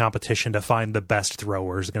to hold a competition to find the best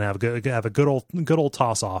throwers. They're going to have a good old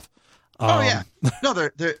toss off. No,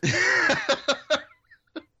 they're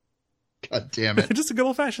God damn it, just a good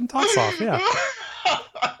old fashioned toss off. Yeah.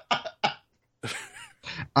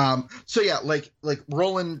 So yeah, like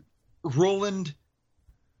Roland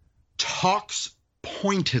talks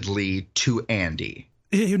pointedly to Andy.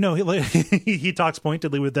 He talks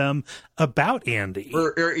pointedly with them about Andy.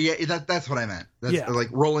 That's what I meant. Like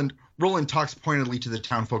Roland talks pointedly to the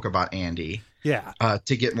townfolk about Andy. Yeah.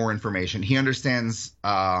 To get more information. He understands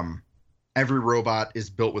every robot is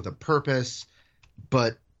built with a purpose,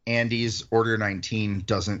 but Andy's Order 19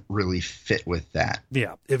 doesn't really fit with that.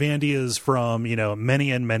 Yeah. If Andy is from,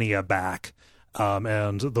 many and many a back,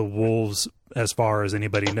 and the wolves, as far as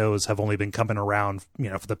anybody knows, have only been coming around,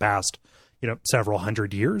 for the past several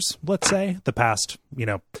hundred years, let's say, the past,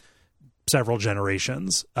 several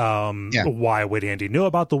generations. Why would Andy know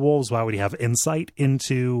about the wolves? Why would he have insight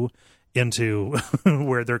into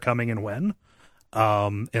where they're coming and when?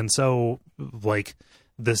 And so like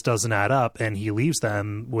this doesn't add up, and he leaves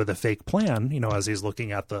them with a fake plan, as he's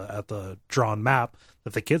looking at the drawn map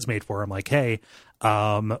that the kids made for him, like, hey,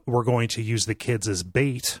 we're going to use the kids as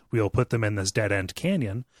bait. We'll put them in this dead end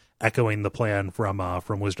canyon, echoing the plan from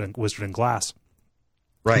Wizard and Glass,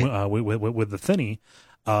 right? With the Thinny,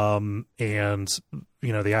 and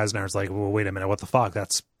the Eisenhower's like, well, wait a minute, what the fuck?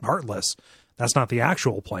 That's heartless. That's not the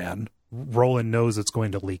actual plan. Roland knows it's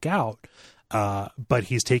going to leak out, but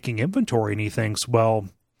he's taking inventory, and he thinks, well,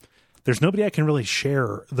 there's nobody I can really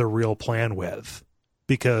share the real plan with,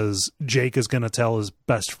 because Jake is going to tell his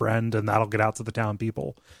best friend, and that'll get out to the town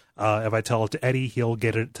people. If I tell it to Eddie, he'll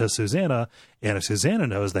get it to Susanna. And if Susanna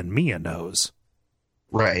knows, then Mia knows.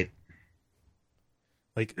 Right.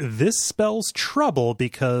 Like, this spells trouble,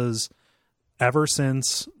 because ever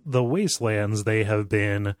since the Wastelands, they have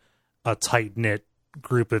been a tight-knit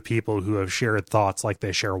group of people who have shared thoughts like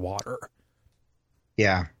they share water.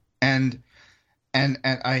 Yeah. And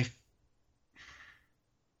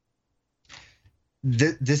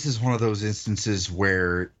this is one of those instances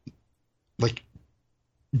where, like,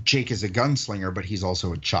 Jake is a gunslinger, but he's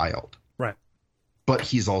also a child. Right. But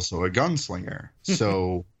he's also a gunslinger.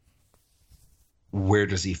 So where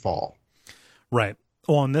does he fall? Right.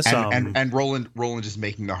 Well, on this, and Roland is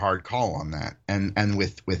making the hard call on that. And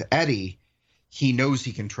with Eddie, he knows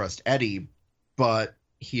he can trust Eddie, but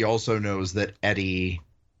he also knows that Eddie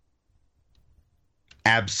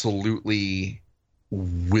absolutely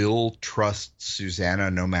will trust Susanna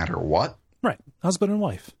no matter what. Right. Husband and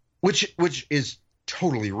wife. Which is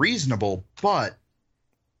totally reasonable, but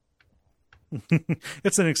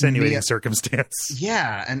it's an extenuating circumstance.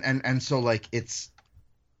 Yeah, and so like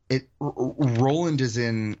Roland is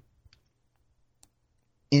in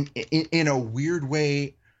a weird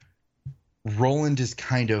way. Roland is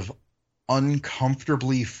kind of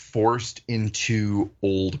uncomfortably forced into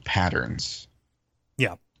old patterns.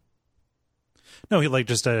 Yeah. No, he like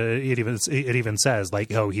just it even says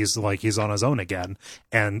like, oh, he's on his own again,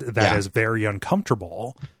 and that is very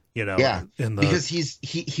uncomfortable, Yeah, because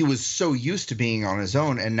he was so used to being on his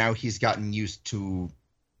own, and now he's gotten used to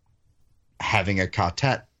having a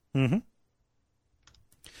quartet, and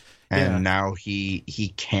now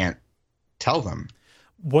he can't tell them.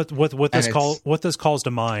 What this calls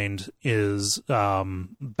to mind is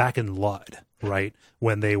back in Lud, right,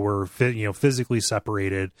 when they were physically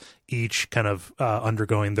separated, each kind of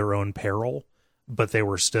undergoing their own peril, but they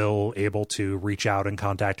were still able to reach out and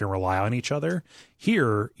contact and rely on each other.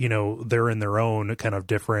 Here, they're in their own kind of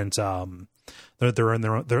different. They're in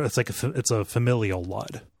their own. It's a familial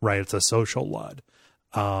Lud, right? It's a social Lud.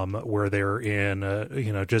 Where they're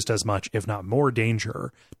in, just as much, if not more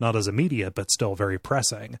danger, not as immediate, but still very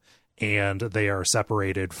pressing. and they are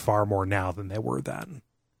separated far more now than they were then.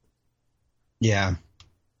 Yeah.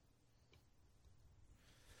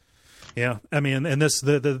 Yeah, I mean, and this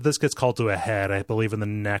this gets called to a head, I believe, in the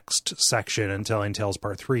next section in Telling Tales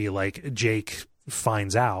Part 3. Like, Jake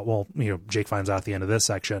finds out, Jake finds out at the end of this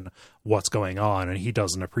section what's going on, and he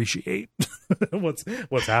doesn't appreciate what's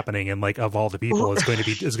happening. And like, of all the people, it's going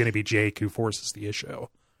to be Jake who forces the issue.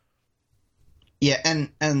 Yeah,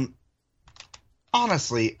 and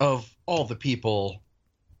honestly, of all the people,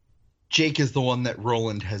 Jake is the one that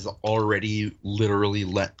Roland has already literally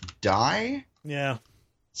let die. Yeah.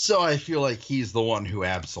 So I feel like he's the one who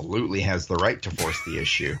absolutely has the right to force the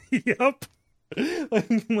issue. Yep.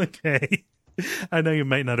 Like, hey, I know you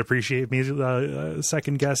might not appreciate me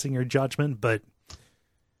second guessing your judgment, but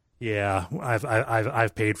yeah,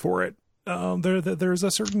 I've paid for it. There's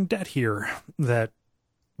a certain debt here that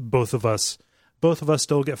both of us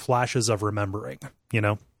still get flashes of remembering.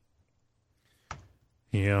 Yeah.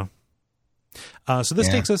 So this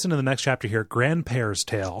takes us into the next chapter here, Grandpare's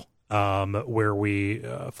Tale. Where we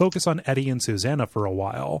focus on Eddie and Susanna for a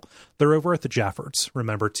while. They're over at the Jaffords.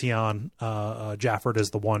 Remember, Tian Jafford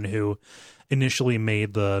is the one who initially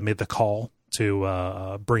made the call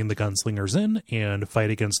to bring the gunslingers in and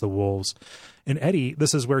fight against the wolves. And Eddie,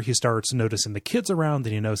 this is where he starts noticing the kids around,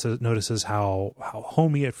 and he notices how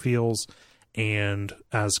homey it feels. And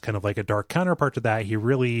as kind of like a dark counterpart to that, he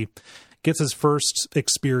really gets his first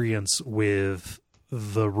experience with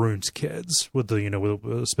the Runes kids, with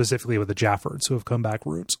the specifically with the Jaffords who have come back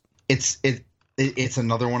Runes. It's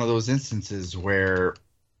another one of those instances where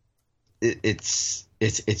it's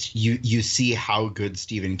you see how good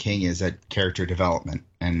Stephen King is at character development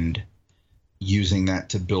and using that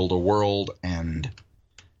to build a world, and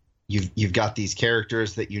you've got these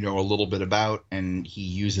characters that you know a little bit about, and he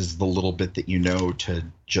uses the little bit that you know to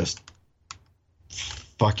just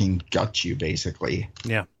fucking gut you, basically.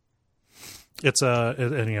 Yeah. It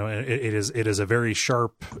is a very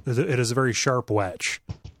sharp wedge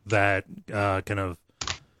that kind of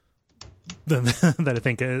that I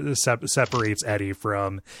think separates Eddie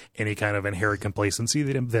from any kind of inherent complacency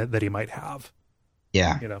that he might have.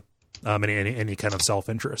 Yeah. Any kind of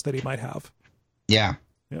self-interest that he might have. Yeah.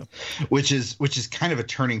 Yeah. Which is kind of a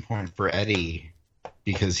turning point for Eddie,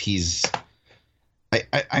 because he's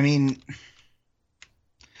I mean,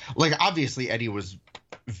 like, obviously Eddie was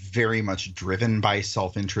very much driven by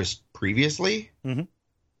self-interest previously. Mm-hmm.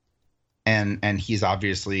 And he's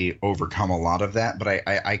obviously overcome a lot of that, but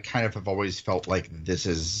I kind of have always felt like this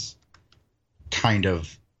is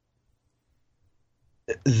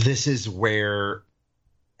where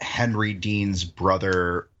Henry Dean's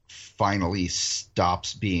brother finally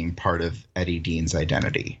stops being part of Eddie Dean's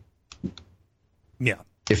identity. Yeah.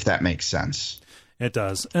 If that makes sense. It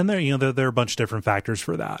does. And there are a bunch of different factors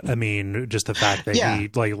for that. I mean, just the fact that he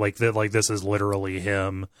like this is literally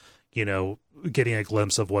him, getting a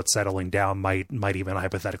glimpse of what settling down might even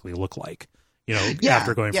hypothetically look like,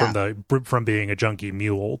 after going from being a junkie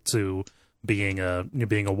mule to being a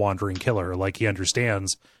wandering killer. Like, he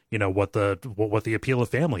understands, what the appeal of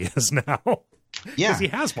family is now. Yeah. Because he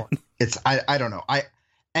has one. I don't know.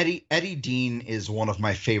 Eddie Dean is one of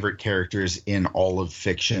my favorite characters in all of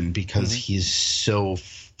fiction because he's so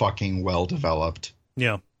fucking well developed.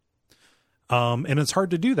 Yeah. And it's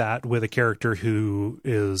hard to do that with a character who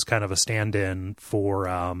is kind of a stand-in for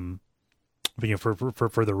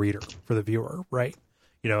the reader, for the viewer, right?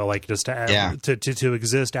 Like, just to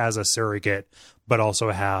exist as a surrogate, but also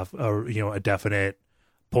have a definite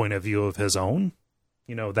point of view of his own.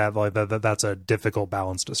 That's a difficult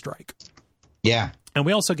balance to strike. Yeah. And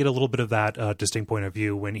we also get a little bit of that distinct point of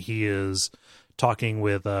view when he is talking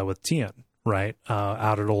with Tian, right?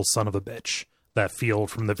 Out at old son of a bitch, that field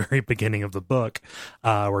from the very beginning of the book,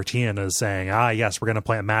 where Tian is saying, yes, we're going to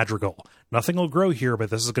plant madrigal. Nothing will grow here, but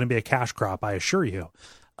this is going to be a cash crop, I assure you.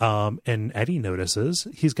 And Eddie notices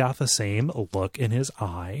he's got the same look in his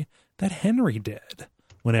eye that Henry did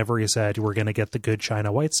whenever he said, we're going to get the good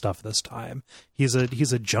China White stuff this time. He's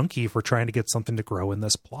a junkie for trying to get something to grow in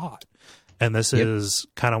this plot. And this is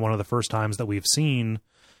kind of one of the first times that we've seen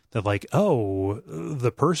that, like,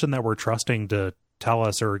 the person that we're trusting to tell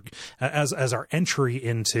us, or as our entry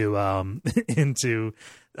into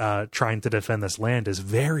trying to defend this land, is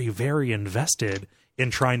very, very invested in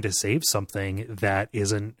trying to save something that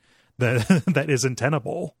isn't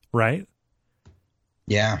tenable, right?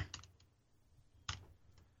 Yeah.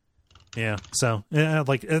 Yeah. So,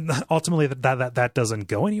 ultimately that doesn't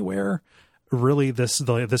go anywhere. Really, this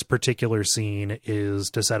particular scene is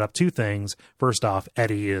to set up two things. First off,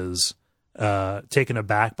 Eddie is taken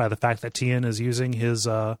aback by the fact that Tian is using his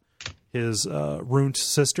ruined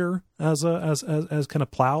sister as kind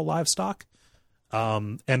of plow livestock.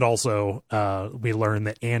 And also, we learn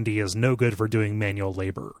that Andy is no good for doing manual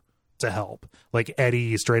labor to help. Like,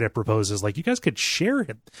 Eddie straight up proposes, like, you guys could share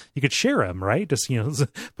him. You could share him, right? Just,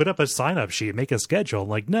 put up a sign up sheet, make a schedule.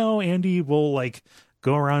 Like, no, Andy will like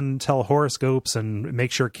go around and tell horoscopes and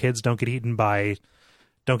make sure kids don't get eaten by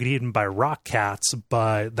rock cats,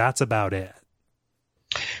 but that's about it.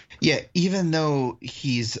 Yeah. Even though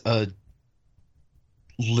he's a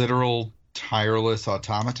literal tireless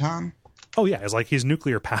automaton. Oh yeah. It's like he's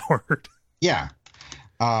nuclear powered. Yeah.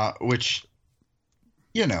 Which,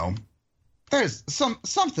 there's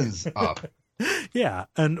something's up. Yeah,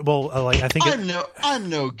 and well, like I think I'm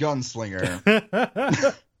no gunslinger,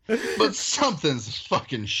 but something's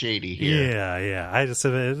fucking shady here. Yeah. I just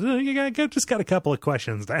got a couple of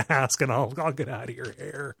questions to ask, and I'll get out of your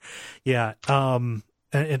hair. Yeah. And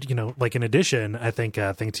like in addition, I think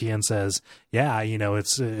Tien says, yeah,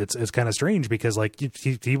 it's kind of strange because like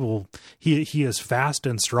he is fast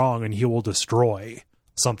and strong, and he will destroy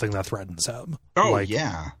something that threatens him. Oh, like,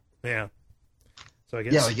 yeah. So I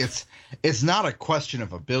guess, yeah, like it's not a question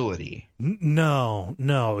of ability. No,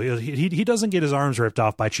 he doesn't get his arms ripped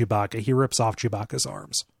off by Chewbacca. He rips off Chewbacca's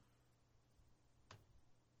arms.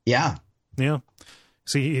 Yeah.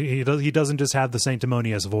 See, he doesn't just have the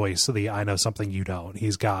sanctimonious voice, the I know something you don't.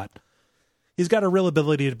 He's got a real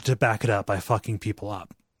ability to back it up by fucking people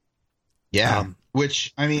up. Yeah.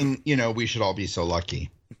 Which, I mean, we should all be so lucky.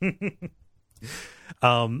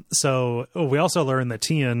 So we also learn that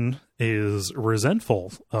Tien is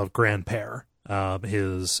resentful of Grandpere. What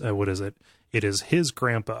is it? It is his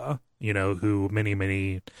grandpa, who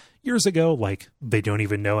many years ago, like they don't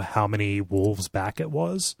even know how many wolves back it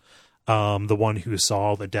was. The one who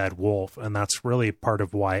saw the dead wolf. And that's really part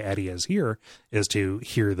of why Eddie is here, is to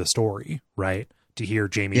hear the story, right? To hear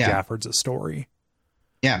Jamie Jaffords' story.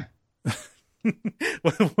 Yeah.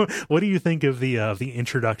 What do you think of the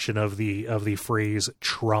introduction of the phrase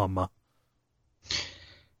 "trum"?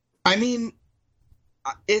 I mean,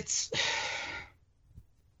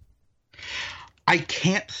 I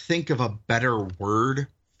can't think of a better word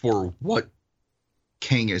for what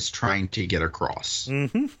King is trying to get across.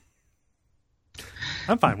 Mm-hmm.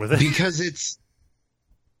 I'm fine with it because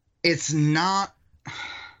it's not.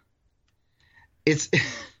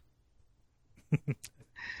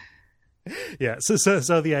 Yeah.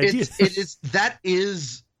 So the idea that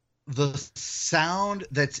is the sound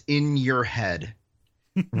that's in your head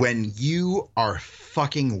when you are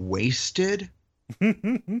fucking wasted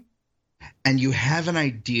and you have an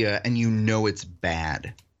idea and it's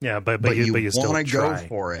bad. Yeah, but you still want to go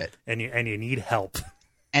for it, and you need help,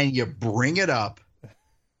 and you bring it up,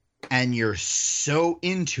 and you're so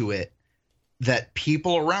into it that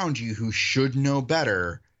people around you who should know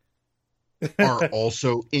better are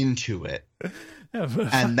also into it.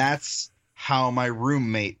 And that's how my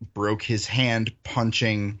roommate broke his hand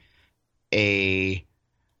punching a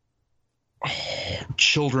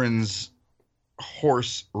children's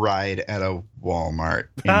horse ride at a Walmart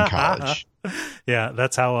in college. Yeah,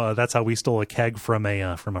 that's how we stole a keg from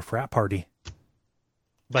a frat party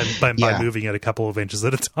by moving it a couple of inches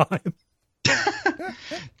at a time.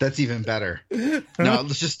 That's even better. No,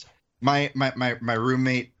 it's just my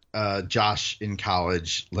roommate Josh in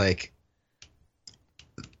college, like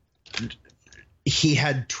he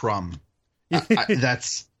had Trum. The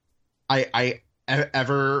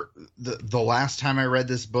last time I read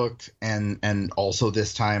this book and also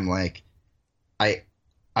this time, like I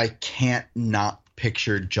can't not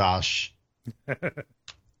picture Josh.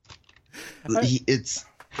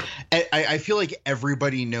 I feel like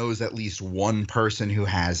everybody knows at least one person who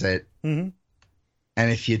has it. Mm-hmm.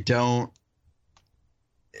 And if you don't,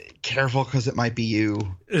 careful, because it might be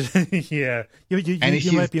you. Yeah. And if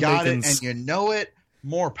you've got it and you know it,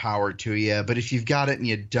 more power to you. But if you've got it and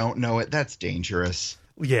you don't know it, that's dangerous.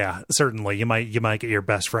 Yeah, certainly. You might get your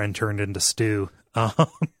best friend turned into stew.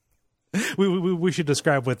 We should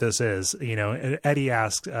describe what this is. Eddie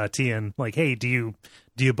asks Tien, like, "Hey, do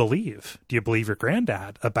you believe your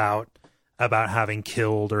granddad about having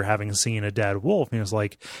killed or having seen a dead wolf?" And he was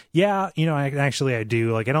like, "Yeah, I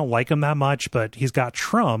do. Like, I don't like him that much, but he's got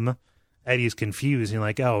Trum." Eddie's confused. He's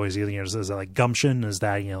like, "Oh, is he? Is that like gumption? Is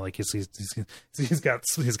that like he's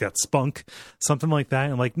got spunk, something like that?"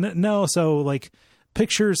 And like, no. So like,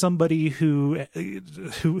 picture somebody who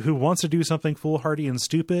wants to do something foolhardy and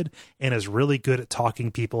stupid and is really good at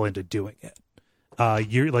talking people into doing it.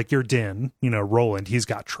 You're Din, Roland, he's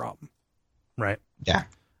got Trum, right? Yeah.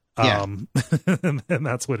 Yeah. And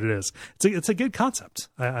that's what it is. It's a good concept.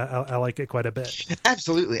 I like it quite a bit.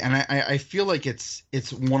 Absolutely. And I feel like it's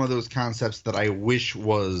one of those concepts that I wish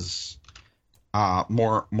was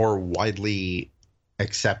more widely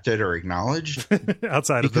accepted or acknowledged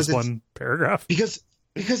Outside of this one paragraph. Because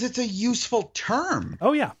it's a useful term.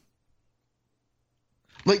 Oh yeah.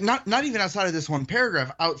 Like not even outside of this one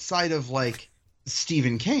paragraph, outside of like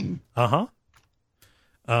Stephen King. Uh-huh.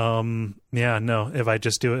 Yeah, no, if I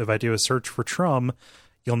do a search for Trum,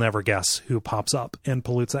 you'll never guess who pops up and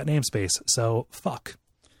pollutes that namespace. So fuck.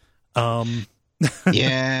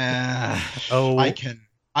 Yeah. Oh, I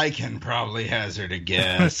can probably hazard a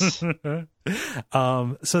guess.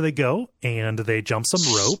 So they go and they jump some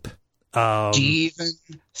rope.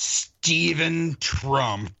 Stephen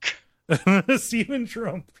Trump. Stephen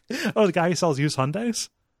Trump. Oh, the guy who sells used Hyundais?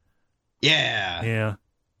 Yeah.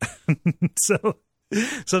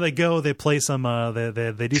 So they go, they play some,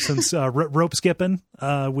 they do some rope skipping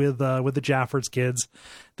with the Jaffords kids.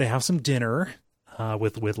 They have some dinner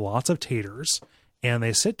with lots of taters, and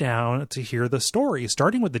they sit down to hear the story,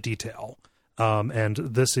 starting with the detail. And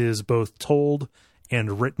this is both told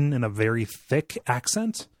and written in a very thick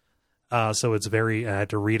accent. So it's very, I had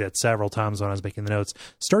to read it several times when I was making the notes,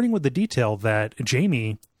 starting with the detail that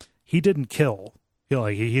Jamie, he didn't kill. You know,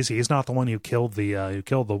 like he's not the one who killed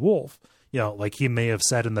the wolf. You know, like he may have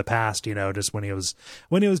said in the past, you know, just when he was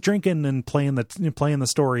drinking and playing the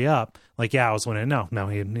story up, like, yeah, I was when no,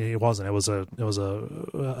 he wasn't. It was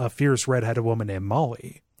a fierce redheaded woman named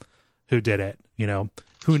Molly who did it. You know,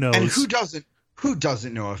 who knows? And who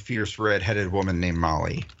doesn't know a fierce redheaded woman named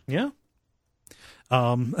Molly? Yeah.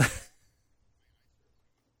 I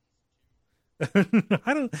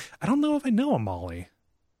don't know if I know a Molly.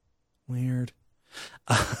 Weird.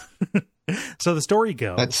 So the story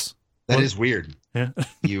goes. That is weird. Yeah.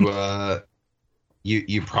 You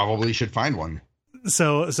probably should find one.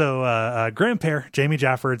 So grandpa Jamie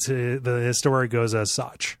Jaffords, his story goes as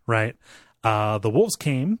such, right? The wolves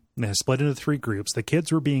came, they split into 3 groups. The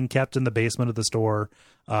kids were being kept in the basement of the store,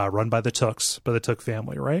 run by the Took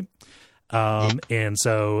family, right? And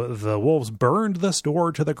so the wolves burned the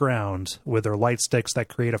store to the ground with their light sticks that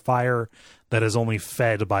create a fire that is only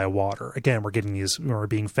fed by water. Again, we're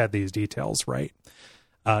being fed these details, right?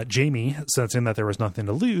 Jamie, sensing that there was nothing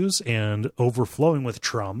to lose and overflowing with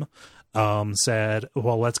Trum, said,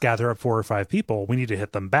 well, let's gather up 4 or 5 people. We need to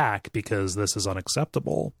hit them back because this is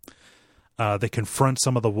unacceptable. They confront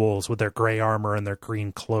some of the wolves with their gray armor and their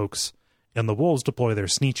green cloaks, and the wolves deploy their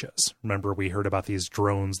sneeches. Remember, we heard about these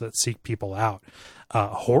drones that seek people out.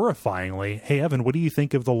 Horrifyingly, hey, Evan, what do you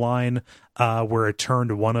think of the line where it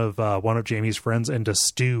turned one of Jamie's friends into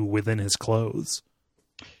stew within his clothes?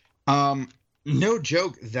 No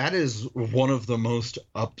joke. That is one of the most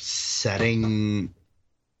upsetting,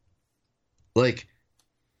 like,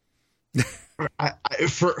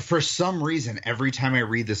 for some reason, every time I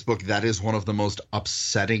read this book, that is one of the most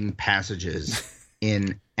upsetting passages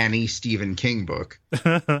in any Stephen King book.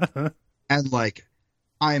 And like,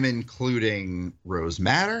 I'm including Rose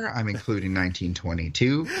Madder. I'm including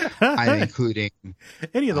 1922. I'm including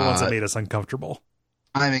any of the ones that made us uncomfortable.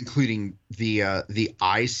 I'm including the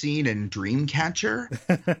eye scene in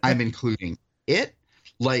Dreamcatcher. I'm including it.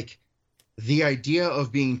 Like, the idea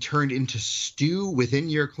of being turned into stew within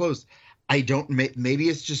your clothes. Maybe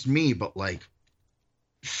it's just me, but like,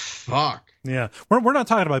 fuck. Yeah. We're not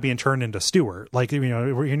talking about being turned into Stewart. Like, you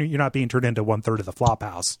know, you're not being turned into 1/3 of the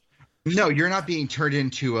Flophouse. No, you're not being turned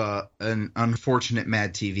into an unfortunate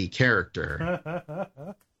Mad TV character.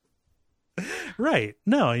 Right.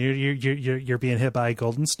 No, you're being hit by a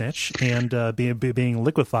golden snitch and being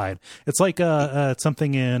liquefied. It's like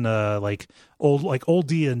something in like old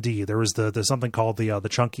D&D. There was there's something called the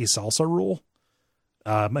chunky salsa rule.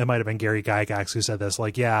 It might have been Gary Gygax who said this.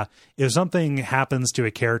 Like, yeah, if something happens to a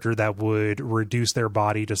character that would reduce their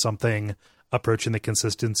body to something approaching the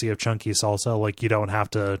consistency of chunky salsa, like, you don't have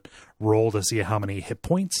to roll to see how many hit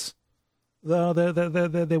points they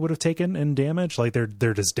would have taken in damage. Like, they're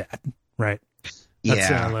just dead. Right. That's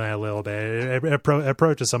a little bit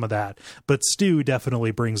approaches some of that, but stew definitely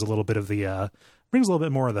brings a little bit of more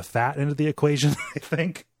of the fat into the equation. I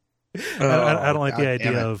think. I don't like the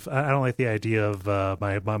idea of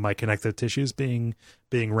my connective tissues being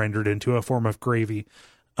rendered into a form of gravy.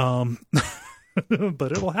 But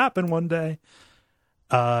it'll happen one day.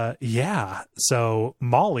 Yeah. So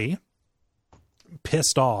Molly,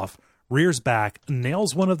 pissed off, rears back,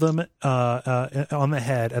 nails one of them on the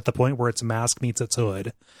head at the point where its mask meets its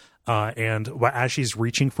hood, And as she's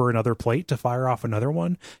reaching for another plate to fire off another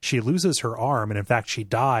one, she loses her arm, and in fact, she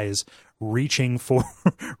dies reaching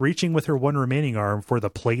with her one remaining arm for the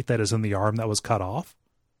plate that is in the arm that was cut off.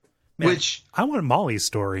 Man, Which I want Molly's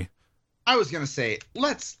story. I was gonna say,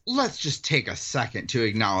 let's just take a second to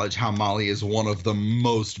acknowledge how Molly is one of the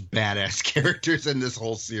most badass characters in this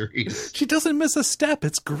whole series. She doesn't miss a step.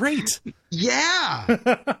 It's great. Yeah.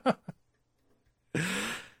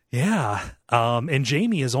 Yeah. And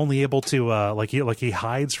Jamie is only able to he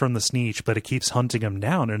hides from the Sneetch, but it keeps hunting him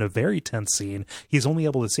down in a very tense scene. He's only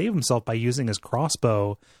able to save himself by using his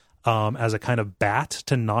crossbow as a kind of bat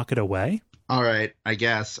to knock it away. All right, I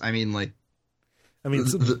guess.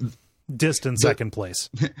 Distant second place.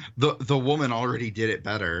 The woman already did it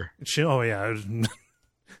better.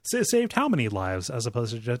 Saved how many lives as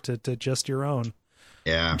opposed to just your own?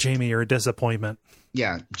 Yeah. Jamie, you're a disappointment.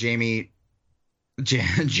 Yeah, Jamie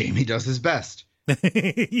does his best.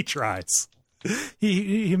 He tries.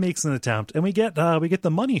 He makes an attempt, and we get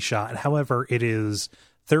the money shot. However, it is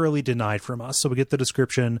thoroughly denied from us. So we get the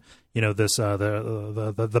description, this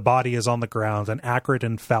the body is on the ground, and acrid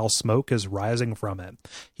and foul smoke is rising from it.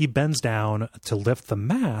 He bends down to lift the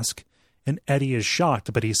mask, and Eddie is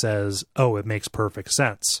shocked, but he says, "Oh, it makes perfect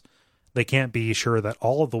sense. They can't be sure that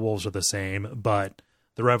all of the wolves are the same, but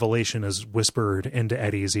the revelation is whispered into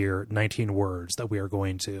Eddie's ear, 19 words that we're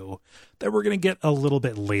going to get a little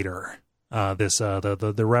bit later."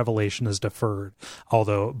 The revelation is deferred,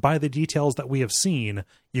 although by the details that we have seen,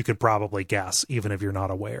 you could probably guess, even if you're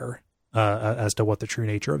not aware, as to what the true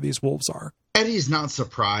nature of these wolves are. Eddie's not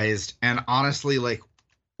surprised, and honestly,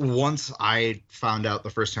 once I found out the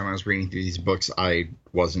first time I was reading through these books, I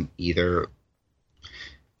wasn't either.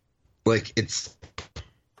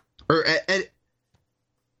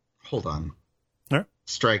 Hold on. Right.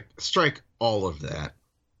 Strike all of that.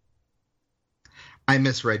 I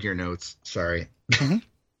misread your notes. Sorry. Mm-hmm.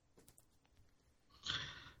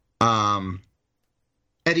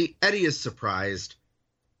 Eddie is surprised.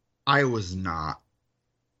 I was not.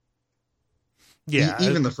 Yeah.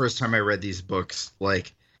 Even the first time I read these books,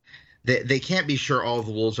 they can't be sure all of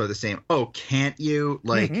the wolves are the same. Oh, can't you?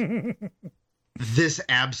 This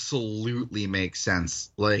absolutely makes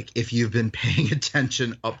sense. If you've been paying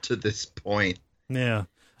attention up to this point. Yeah.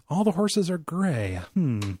 All the horses are gray.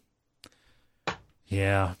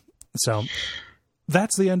 Yeah. So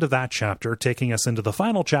that's the end of that chapter, taking us into the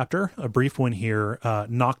final chapter, a brief one here,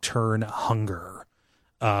 Nocturne Hunger,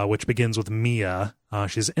 which begins with Mia.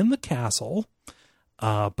 She's in the castle,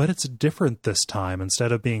 but it's different this time.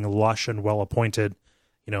 Instead of being lush and well-appointed,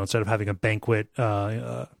 instead of having a banquet,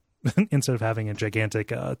 instead of having a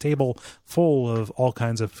gigantic table full of all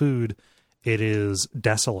kinds of food, it is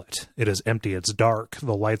desolate. It is empty. It's dark.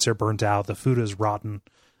 The lights are burnt out. The food is rotten.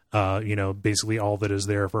 Basically all that is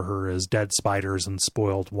there for her is dead spiders and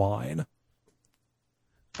spoiled wine.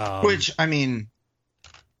 Which,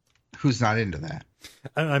 who's not into that?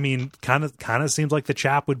 Kind of seems like the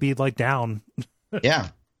chap would be down. Yeah.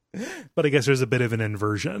 But I guess there's a bit of an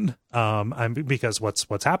inversion. Because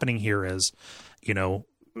what's happening here is,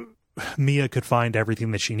 Mia could find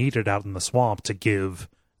everything that she needed out in the swamp to give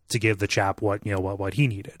the chap what he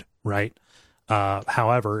needed. Right.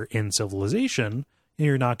 However, in civilization,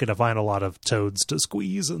 you're not going to find a lot of toads to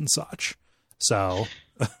squeeze and such. So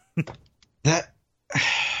that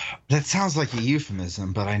sounds like a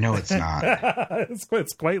euphemism, but I know it's not.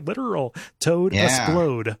 it's quite literal. Toad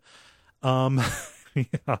explode.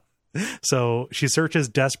 Yeah. So she searches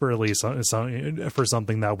desperately for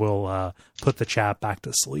something that will put the chap back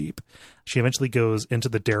to sleep. She eventually goes into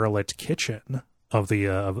the derelict kitchen of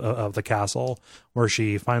the castle, where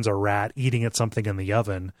she finds a rat eating at something in the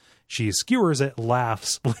oven. She skewers it,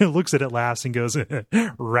 laughs, looks at it, laughs, and goes,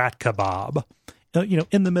 "Rat kebab."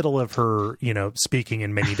 In the middle of her, speaking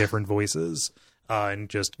in many different voices, and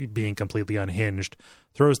just being completely unhinged,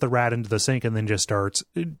 throws the rat into the sink and then just starts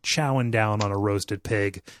chowing down on a roasted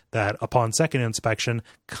pig that, upon second inspection,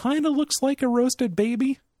 kind of looks like a roasted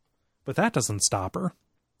baby, but that doesn't stop her.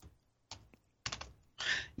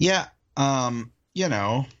 Yeah. As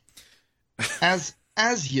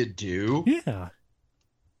you do. Yeah.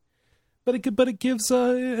 But it gives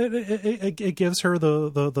her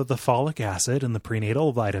the folic acid and the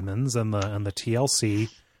prenatal vitamins and the TLC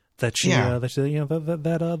that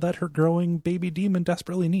that her growing baby demon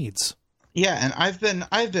desperately needs. Yeah, and I've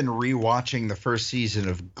been rewatching the first season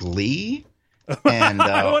of Glee, and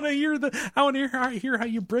I want to hear how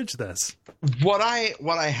you bridge this. What I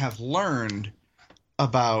have learned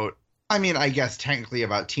about, I guess technically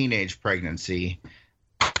about teenage pregnancy,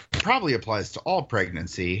 probably applies to all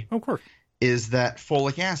pregnancy. Of course. Is that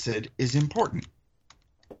folic acid is important.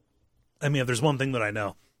 I mean, if there's one thing that I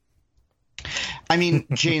know. I mean,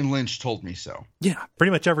 Jane Lynch told me so. Yeah,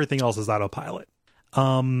 pretty much everything else is autopilot.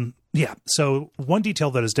 Yeah, so one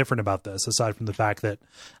detail that is different about this, aside from the fact that,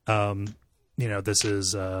 this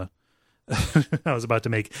is, I was about to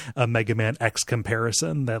make a Mega Man X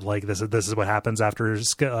comparison that like, this is what happens after,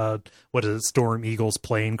 Storm Eagle's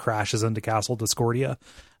plane crashes into Castle Discordia.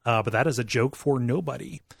 But that is a joke for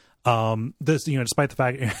nobody. Despite the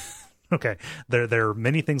fact, okay, there are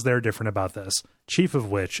many things that are different about this, chief of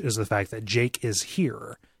which is the fact that Jake is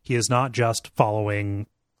here. He is not just following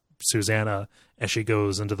Susanna as she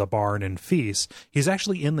goes into the barn and feasts. He's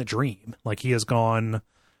actually in the dream. Like, he has gone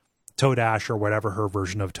Toadash, or whatever her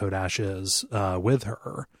version of Toadash is, with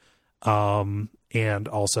her. And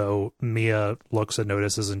also Mia looks and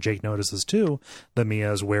notices, and Jake notices too, that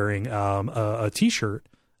Mia is wearing a t-shirt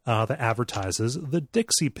that advertises the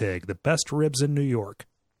Dixie Pig, the best ribs in New York.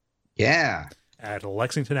 Yeah. At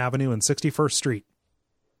Lexington Avenue and 61st Street.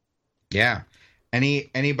 Yeah.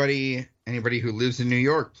 Anybody who lives in New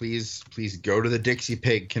York, please go to the Dixie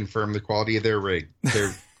Pig, confirm the quality of their ribs.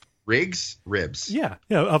 Yeah,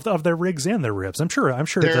 of their rigs and their ribs. I'm sure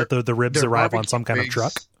that the ribs arrive on some kind of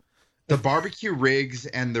truck. The barbecue rigs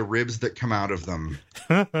and the ribs that come out of them.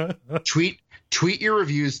 Tweet your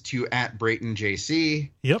reviews to @BraytonJC.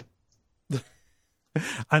 Yep.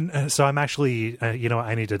 And so I'm actually,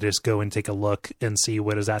 I need to just go and take a look and see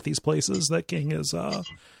what is at these places that King is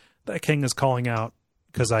calling out,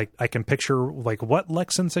 because I can picture like what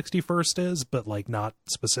Lex and 61st is, but like not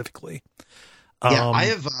specifically. Yeah, I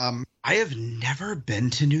have never been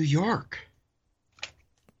to New York.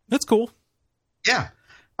 That's cool. Yeah,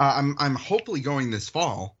 I'm hopefully going this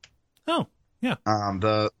fall. Oh, yeah.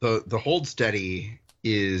 The Hold Steady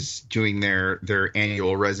is doing their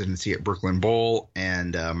annual residency at Brooklyn Bowl,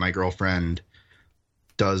 and my girlfriend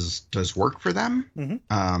does work for them.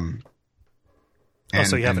 Mm-hmm.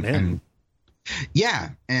 So you have an in. Yeah,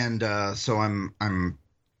 and so I'm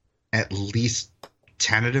at least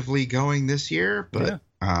tentatively going this year, but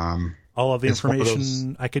all of the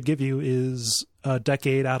information I could give you is a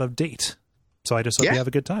decade out of date. So I just hope you have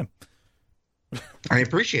a good time. I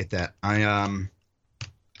appreciate that.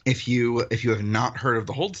 If you have not heard of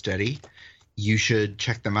the Hold Steady, you should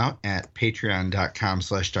check them out at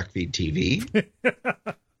patreon.com/duckfeedtv.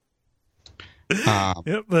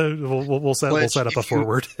 Yep, we'll set up a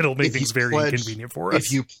forward. It'll make things very inconvenient for us.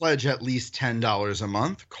 If you pledge at least $10 a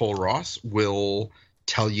month, Cole Ross will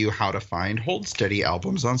tell you how to find Hold Steady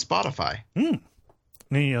albums on Spotify. So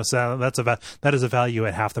that is a value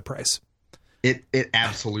at half the price. It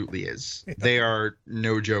absolutely is. Yeah. They are,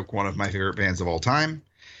 no joke, one of my favorite bands of all time.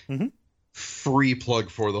 Mm-hmm. Free plug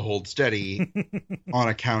for the Hold Steady on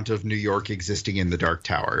account of New York existing in the Dark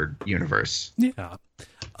Tower universe. Yeah.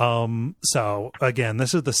 So again,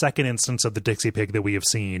 this is the second instance of the Dixie Pig that we have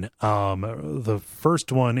seen. The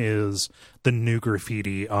first one is the new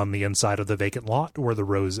graffiti on the inside of the vacant lot where the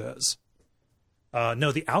rose is.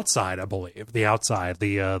 No, the outside, I believe. The outside,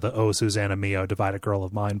 the "Oh Susanna Mio, Divided Girl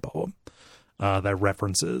of Mine" poem that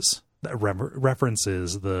references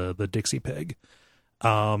the Dixie Pig.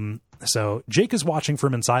 So Jake is watching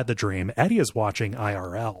from inside the dream. Eddie is watching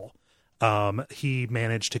IRL. He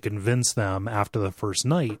managed to convince them after the first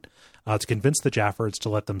night to convince the Jaffords to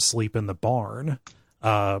let them sleep in the barn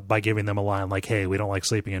by giving them a line like, "Hey, we don't like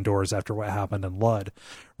sleeping indoors after what happened in Ludd."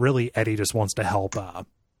 Really, Eddie just wants to help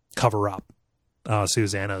cover up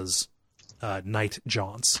Susanna's night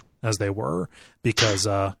jaunts, as they were, because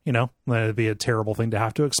it'd be a terrible thing to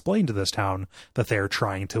have to explain to this town that they're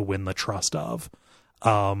trying to win the trust of.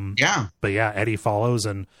 But yeah, Eddie follows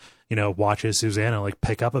and watches Susanna like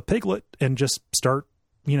pick up a piglet and just start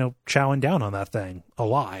chowing down on that thing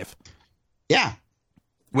alive. Yeah,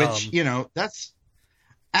 which that's,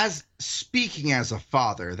 as speaking as a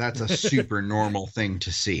father, that's a super normal thing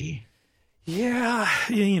to see. Yeah,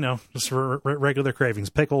 just for regular cravings,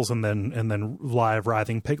 pickles, and then live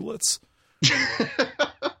writhing piglets.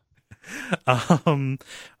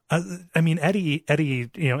 I mean, Eddie,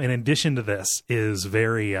 in addition to this, is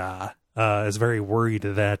very worried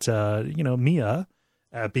that Mia,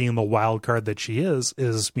 being the wild card that she is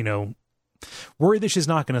worried that she's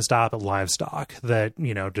not going to stop at livestock. That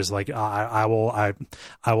just like I will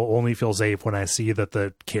only feel safe when I see that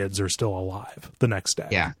the kids are still alive the next day.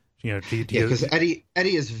 Yeah. Because Eddie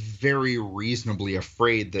is very reasonably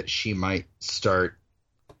afraid that she might start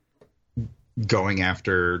going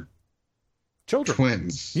after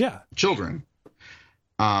twins. Yeah. Children.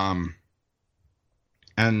 And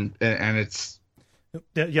it's,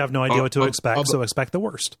 you have no idea what to expect, so expect the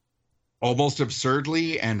worst. Almost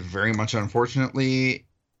absurdly and very much unfortunately,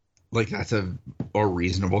 like that's a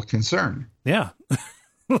reasonable concern. Yeah.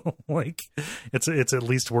 Like it's at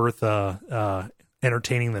least worth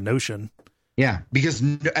entertaining the notion. Yeah, because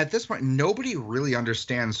at this point nobody really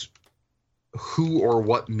understands who or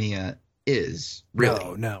what Mia is.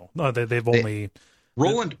 Really, no. They've only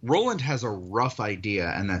Roland has a rough idea,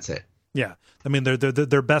 and that's it. Yeah, I mean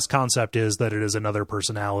their best concept is that it is another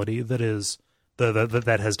personality that is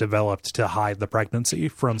that has developed to hide the pregnancy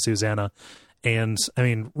from Susanna, and I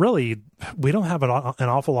mean really we don't have an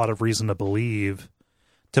awful lot of reason to believe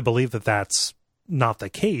that that's not the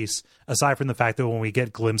case, aside from the fact that when we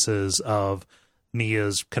get glimpses of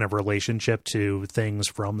Mia's kind of relationship to things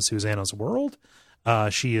from Susanna's world,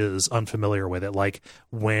 she is unfamiliar with it. Like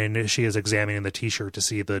when she is examining the t-shirt to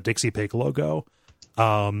see the Dixie Pig logo,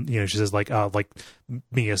 she says like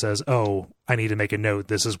Mia says, "Oh, I need to make a note.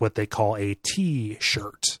 This is what they call a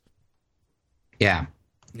T-shirt." Yeah.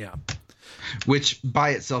 Yeah. Which by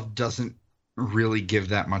itself doesn't really give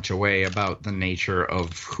that much away about the nature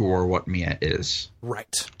of who or what Mia is.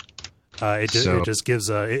 Right. It just gives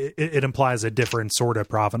it implies a different sort of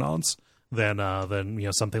provenance than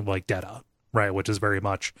something like Detta, right? Which is very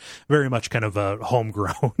much kind of a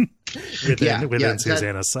homegrown within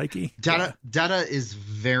Susanna's psyche. Detta is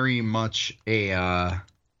very much a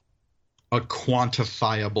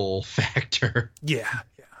quantifiable factor. Yeah.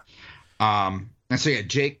 And so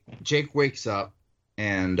Jake wakes up,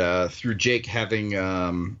 and through Jake having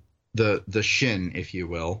the shin, if you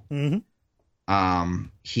will, mm-hmm.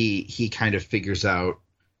 He kind of figures out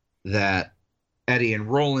that Eddie and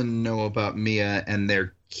Roland know about Mia, and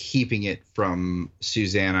they're keeping it from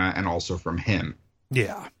Susanna and also from him.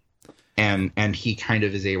 Yeah. And he kind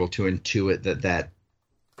of is able to intuit that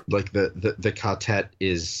like the quartet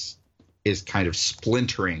is kind of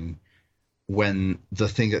splintering when the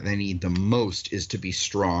thing that they need the most is to be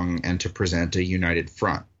strong and to present a united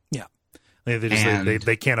front. Yeah.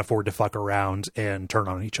 They can't afford to fuck around and turn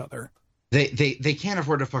on each other. They can't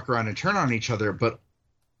afford to fuck around and turn on each other, but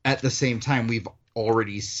at the same time, we've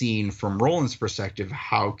already seen from Roland's perspective,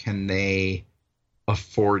 how can they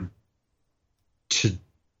afford to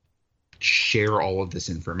share all of this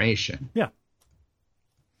information? Yeah.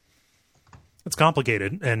 It's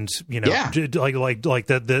complicated, and like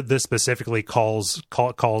this specifically calls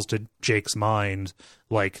to Jake's mind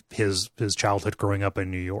like his childhood growing up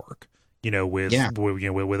in New York, with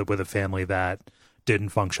a family that didn't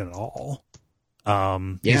function at all.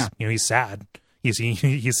 He's sad.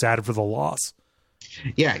 He's sad for the loss.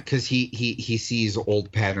 Yeah, because he sees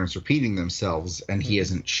old patterns repeating themselves, and he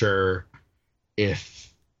isn't sure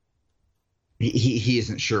if he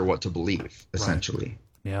isn't sure what to believe. Essentially,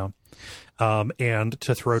 right. Yeah. And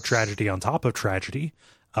to throw tragedy on top of tragedy,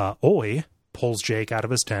 Oi pulls Jake out of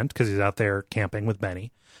his tent because he's out there camping with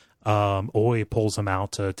Benny. Oi pulls him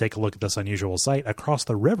out to take a look at this unusual sight across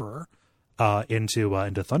the river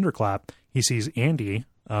into Thunderclap. He sees Andy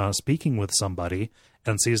speaking with somebody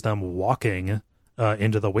and sees them walking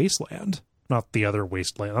into the wasteland. Not the other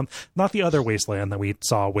wasteland that we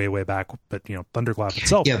saw way back, but Thunderclap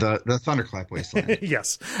itself. Yeah, the Thunderclap wasteland.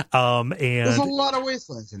 Yes. And there's a lot of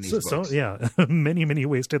wastelands in these books. So yeah, many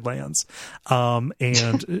wasted lands.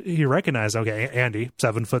 And he recognized, okay, Andy,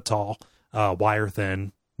 7 foot tall, wire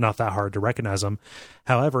thin, not that hard to recognize him.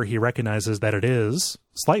 However, he recognizes that it is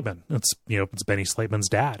Slightman. It's Benny Slightman's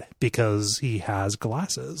dad, because he has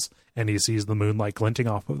glasses and he sees the moonlight glinting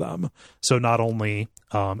off of them. So not only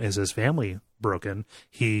is his family broken,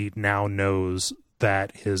 he now knows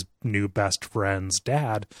that his new best friend's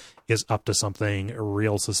dad is up to something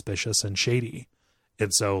real suspicious and shady.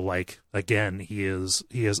 And so, like, again, he is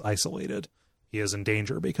isolated. He is in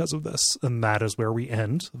danger because of this. And that is where we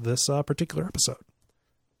end this particular episode.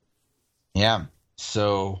 Yeah.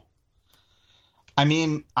 So, I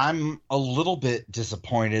mean, I'm a little bit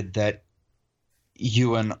disappointed that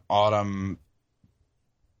you and Autumn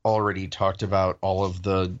already talked about all of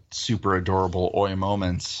the super adorable Oi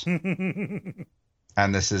moments. And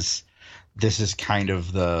this is kind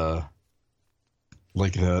of the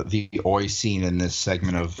Oi scene in this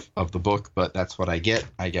segment of the book, but that's what I get,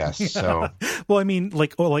 I guess. So well, I mean,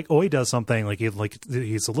 like Oi does something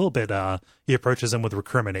he's a little bit he approaches him with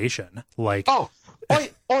recrimination. Like, Oi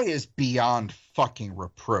is beyond fucking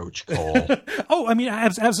reproach, Cole. Oh, I mean,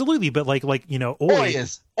 absolutely, but like Oi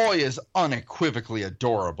is unequivocally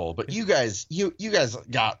adorable, but you guys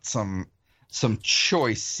got some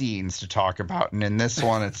choice scenes to talk about, and in this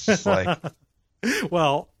one it's just like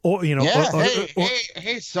well,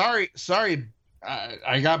 hey, sorry,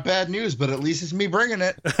 I got bad news, but at least it's me bringing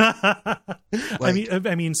it. Like,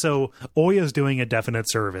 I mean, so Oya's doing a definite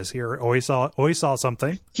service here. Oya saw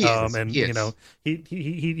something, and you know,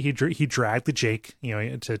 he dragged the Jake, you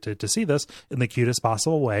know, to see this in the cutest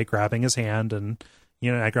possible way, grabbing his hand and,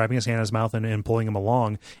 you know, grabbing his hand in his mouth and pulling him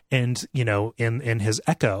along. And, you know, in his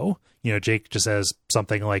echo, you know, Jake just says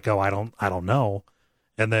something like, "Oh, I don't know,"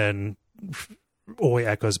 and then Oya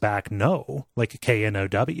echoes back, "No," like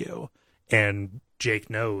KNOW, and Jake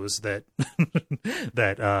knows that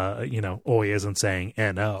that you know, Oya isn't saying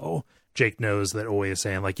NO. Jake knows that Oya is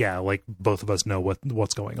saying, like, yeah, like both of us know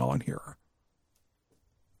what's going on here.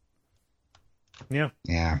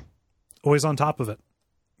 Yeah. Oya's on top of it.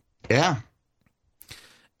 Yeah.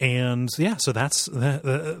 And yeah, so that's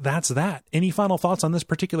that. Any final thoughts on this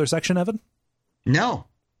particular section, Evan? No,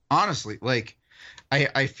 honestly, like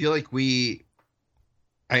I feel like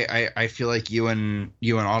I feel like you and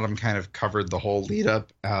Autumn kind of covered the whole lead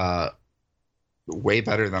up way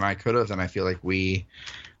better than I could have, and I feel like we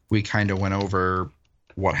kind of went over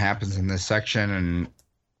what happens in this section and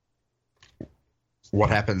what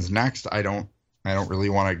happens next. I don't really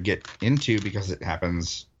want to get into because it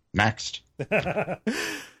happens next.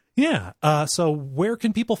 Yeah. So where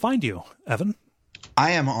can people find you, Evan?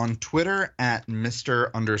 I am on Twitter at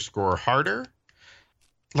Mr_Harder.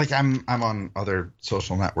 Like I'm on other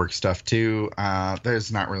social network stuff too.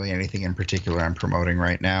 There's not really anything in particular I'm promoting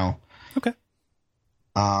right now. Okay.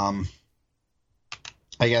 I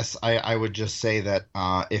guess I would just say that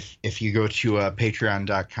if you go to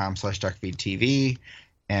patreon.com/DuckFeedTV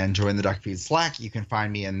and join the DuckFeed Slack, you can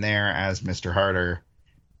find me in there as Mr. Harder,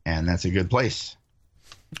 and that's a good place.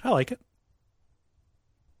 I like it.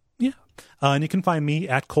 Yeah. And you can find me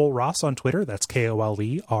at Cole Ross on Twitter. That's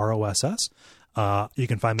KOLEROSS. You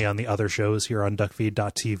can find me on the other shows here on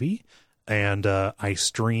duckfeed.tv, and I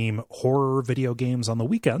stream horror video games on the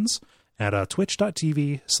weekends at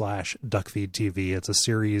twitch.tv/duckfeedtv. It's a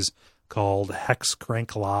series called Hex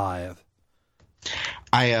Crank Live.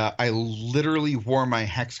 I literally wore my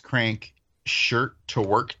Hex Crank shirt to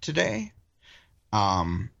work today.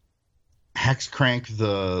 Hex Crank,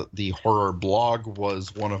 the horror blog,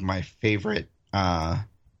 was one of my favorite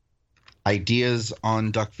ideas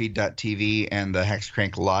on duckfeed.tv, and the Hex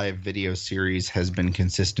Crank Live video series has been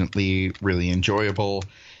consistently really enjoyable.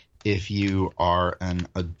 If you are an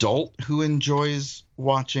adult who enjoys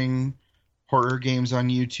watching horror games on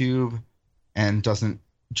YouTube and doesn't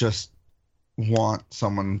just want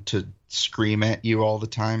someone to scream at you all the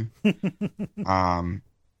time,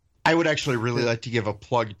 I would actually really like to give a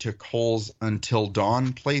plug to Cole's Until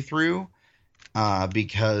Dawn playthrough,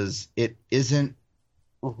 because it isn't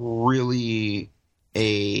really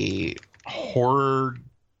a horror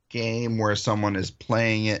game where someone is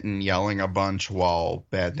playing it and yelling a bunch while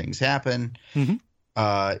bad things happen. Mm-hmm.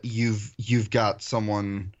 You've got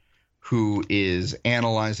someone who is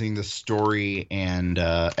analyzing the story and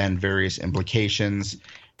various implications,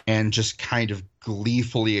 and just kind of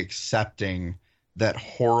gleefully accepting that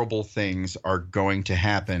horrible things are going to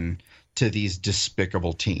happen to these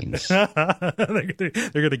despicable teens. They're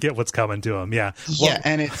going to get what's coming to them. Yeah. Yeah.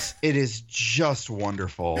 And it is just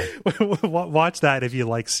wonderful. Watch that if you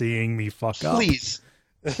like seeing me fuck up.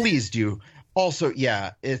 Please do. Also,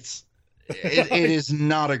 yeah, it is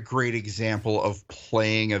not a great example of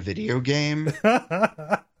playing a video game,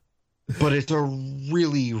 but it's a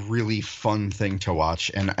really, really fun thing to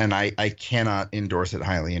watch. And I cannot endorse it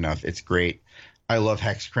highly enough. It's great. I love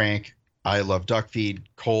Hex Crank. I love Duckfeed.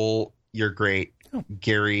 Cole, you're great. Oh.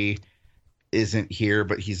 Gary isn't here,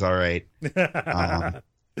 but he's all right.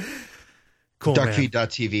 Cool.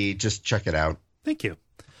 Duckfeed.tv. Just check it out. Thank you.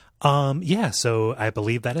 Yeah, so I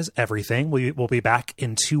believe that is everything. We will be back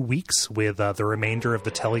in 2 weeks with the remainder of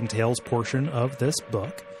the Telling Tales portion of this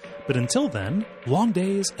book. But until then, long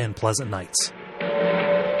days and pleasant nights.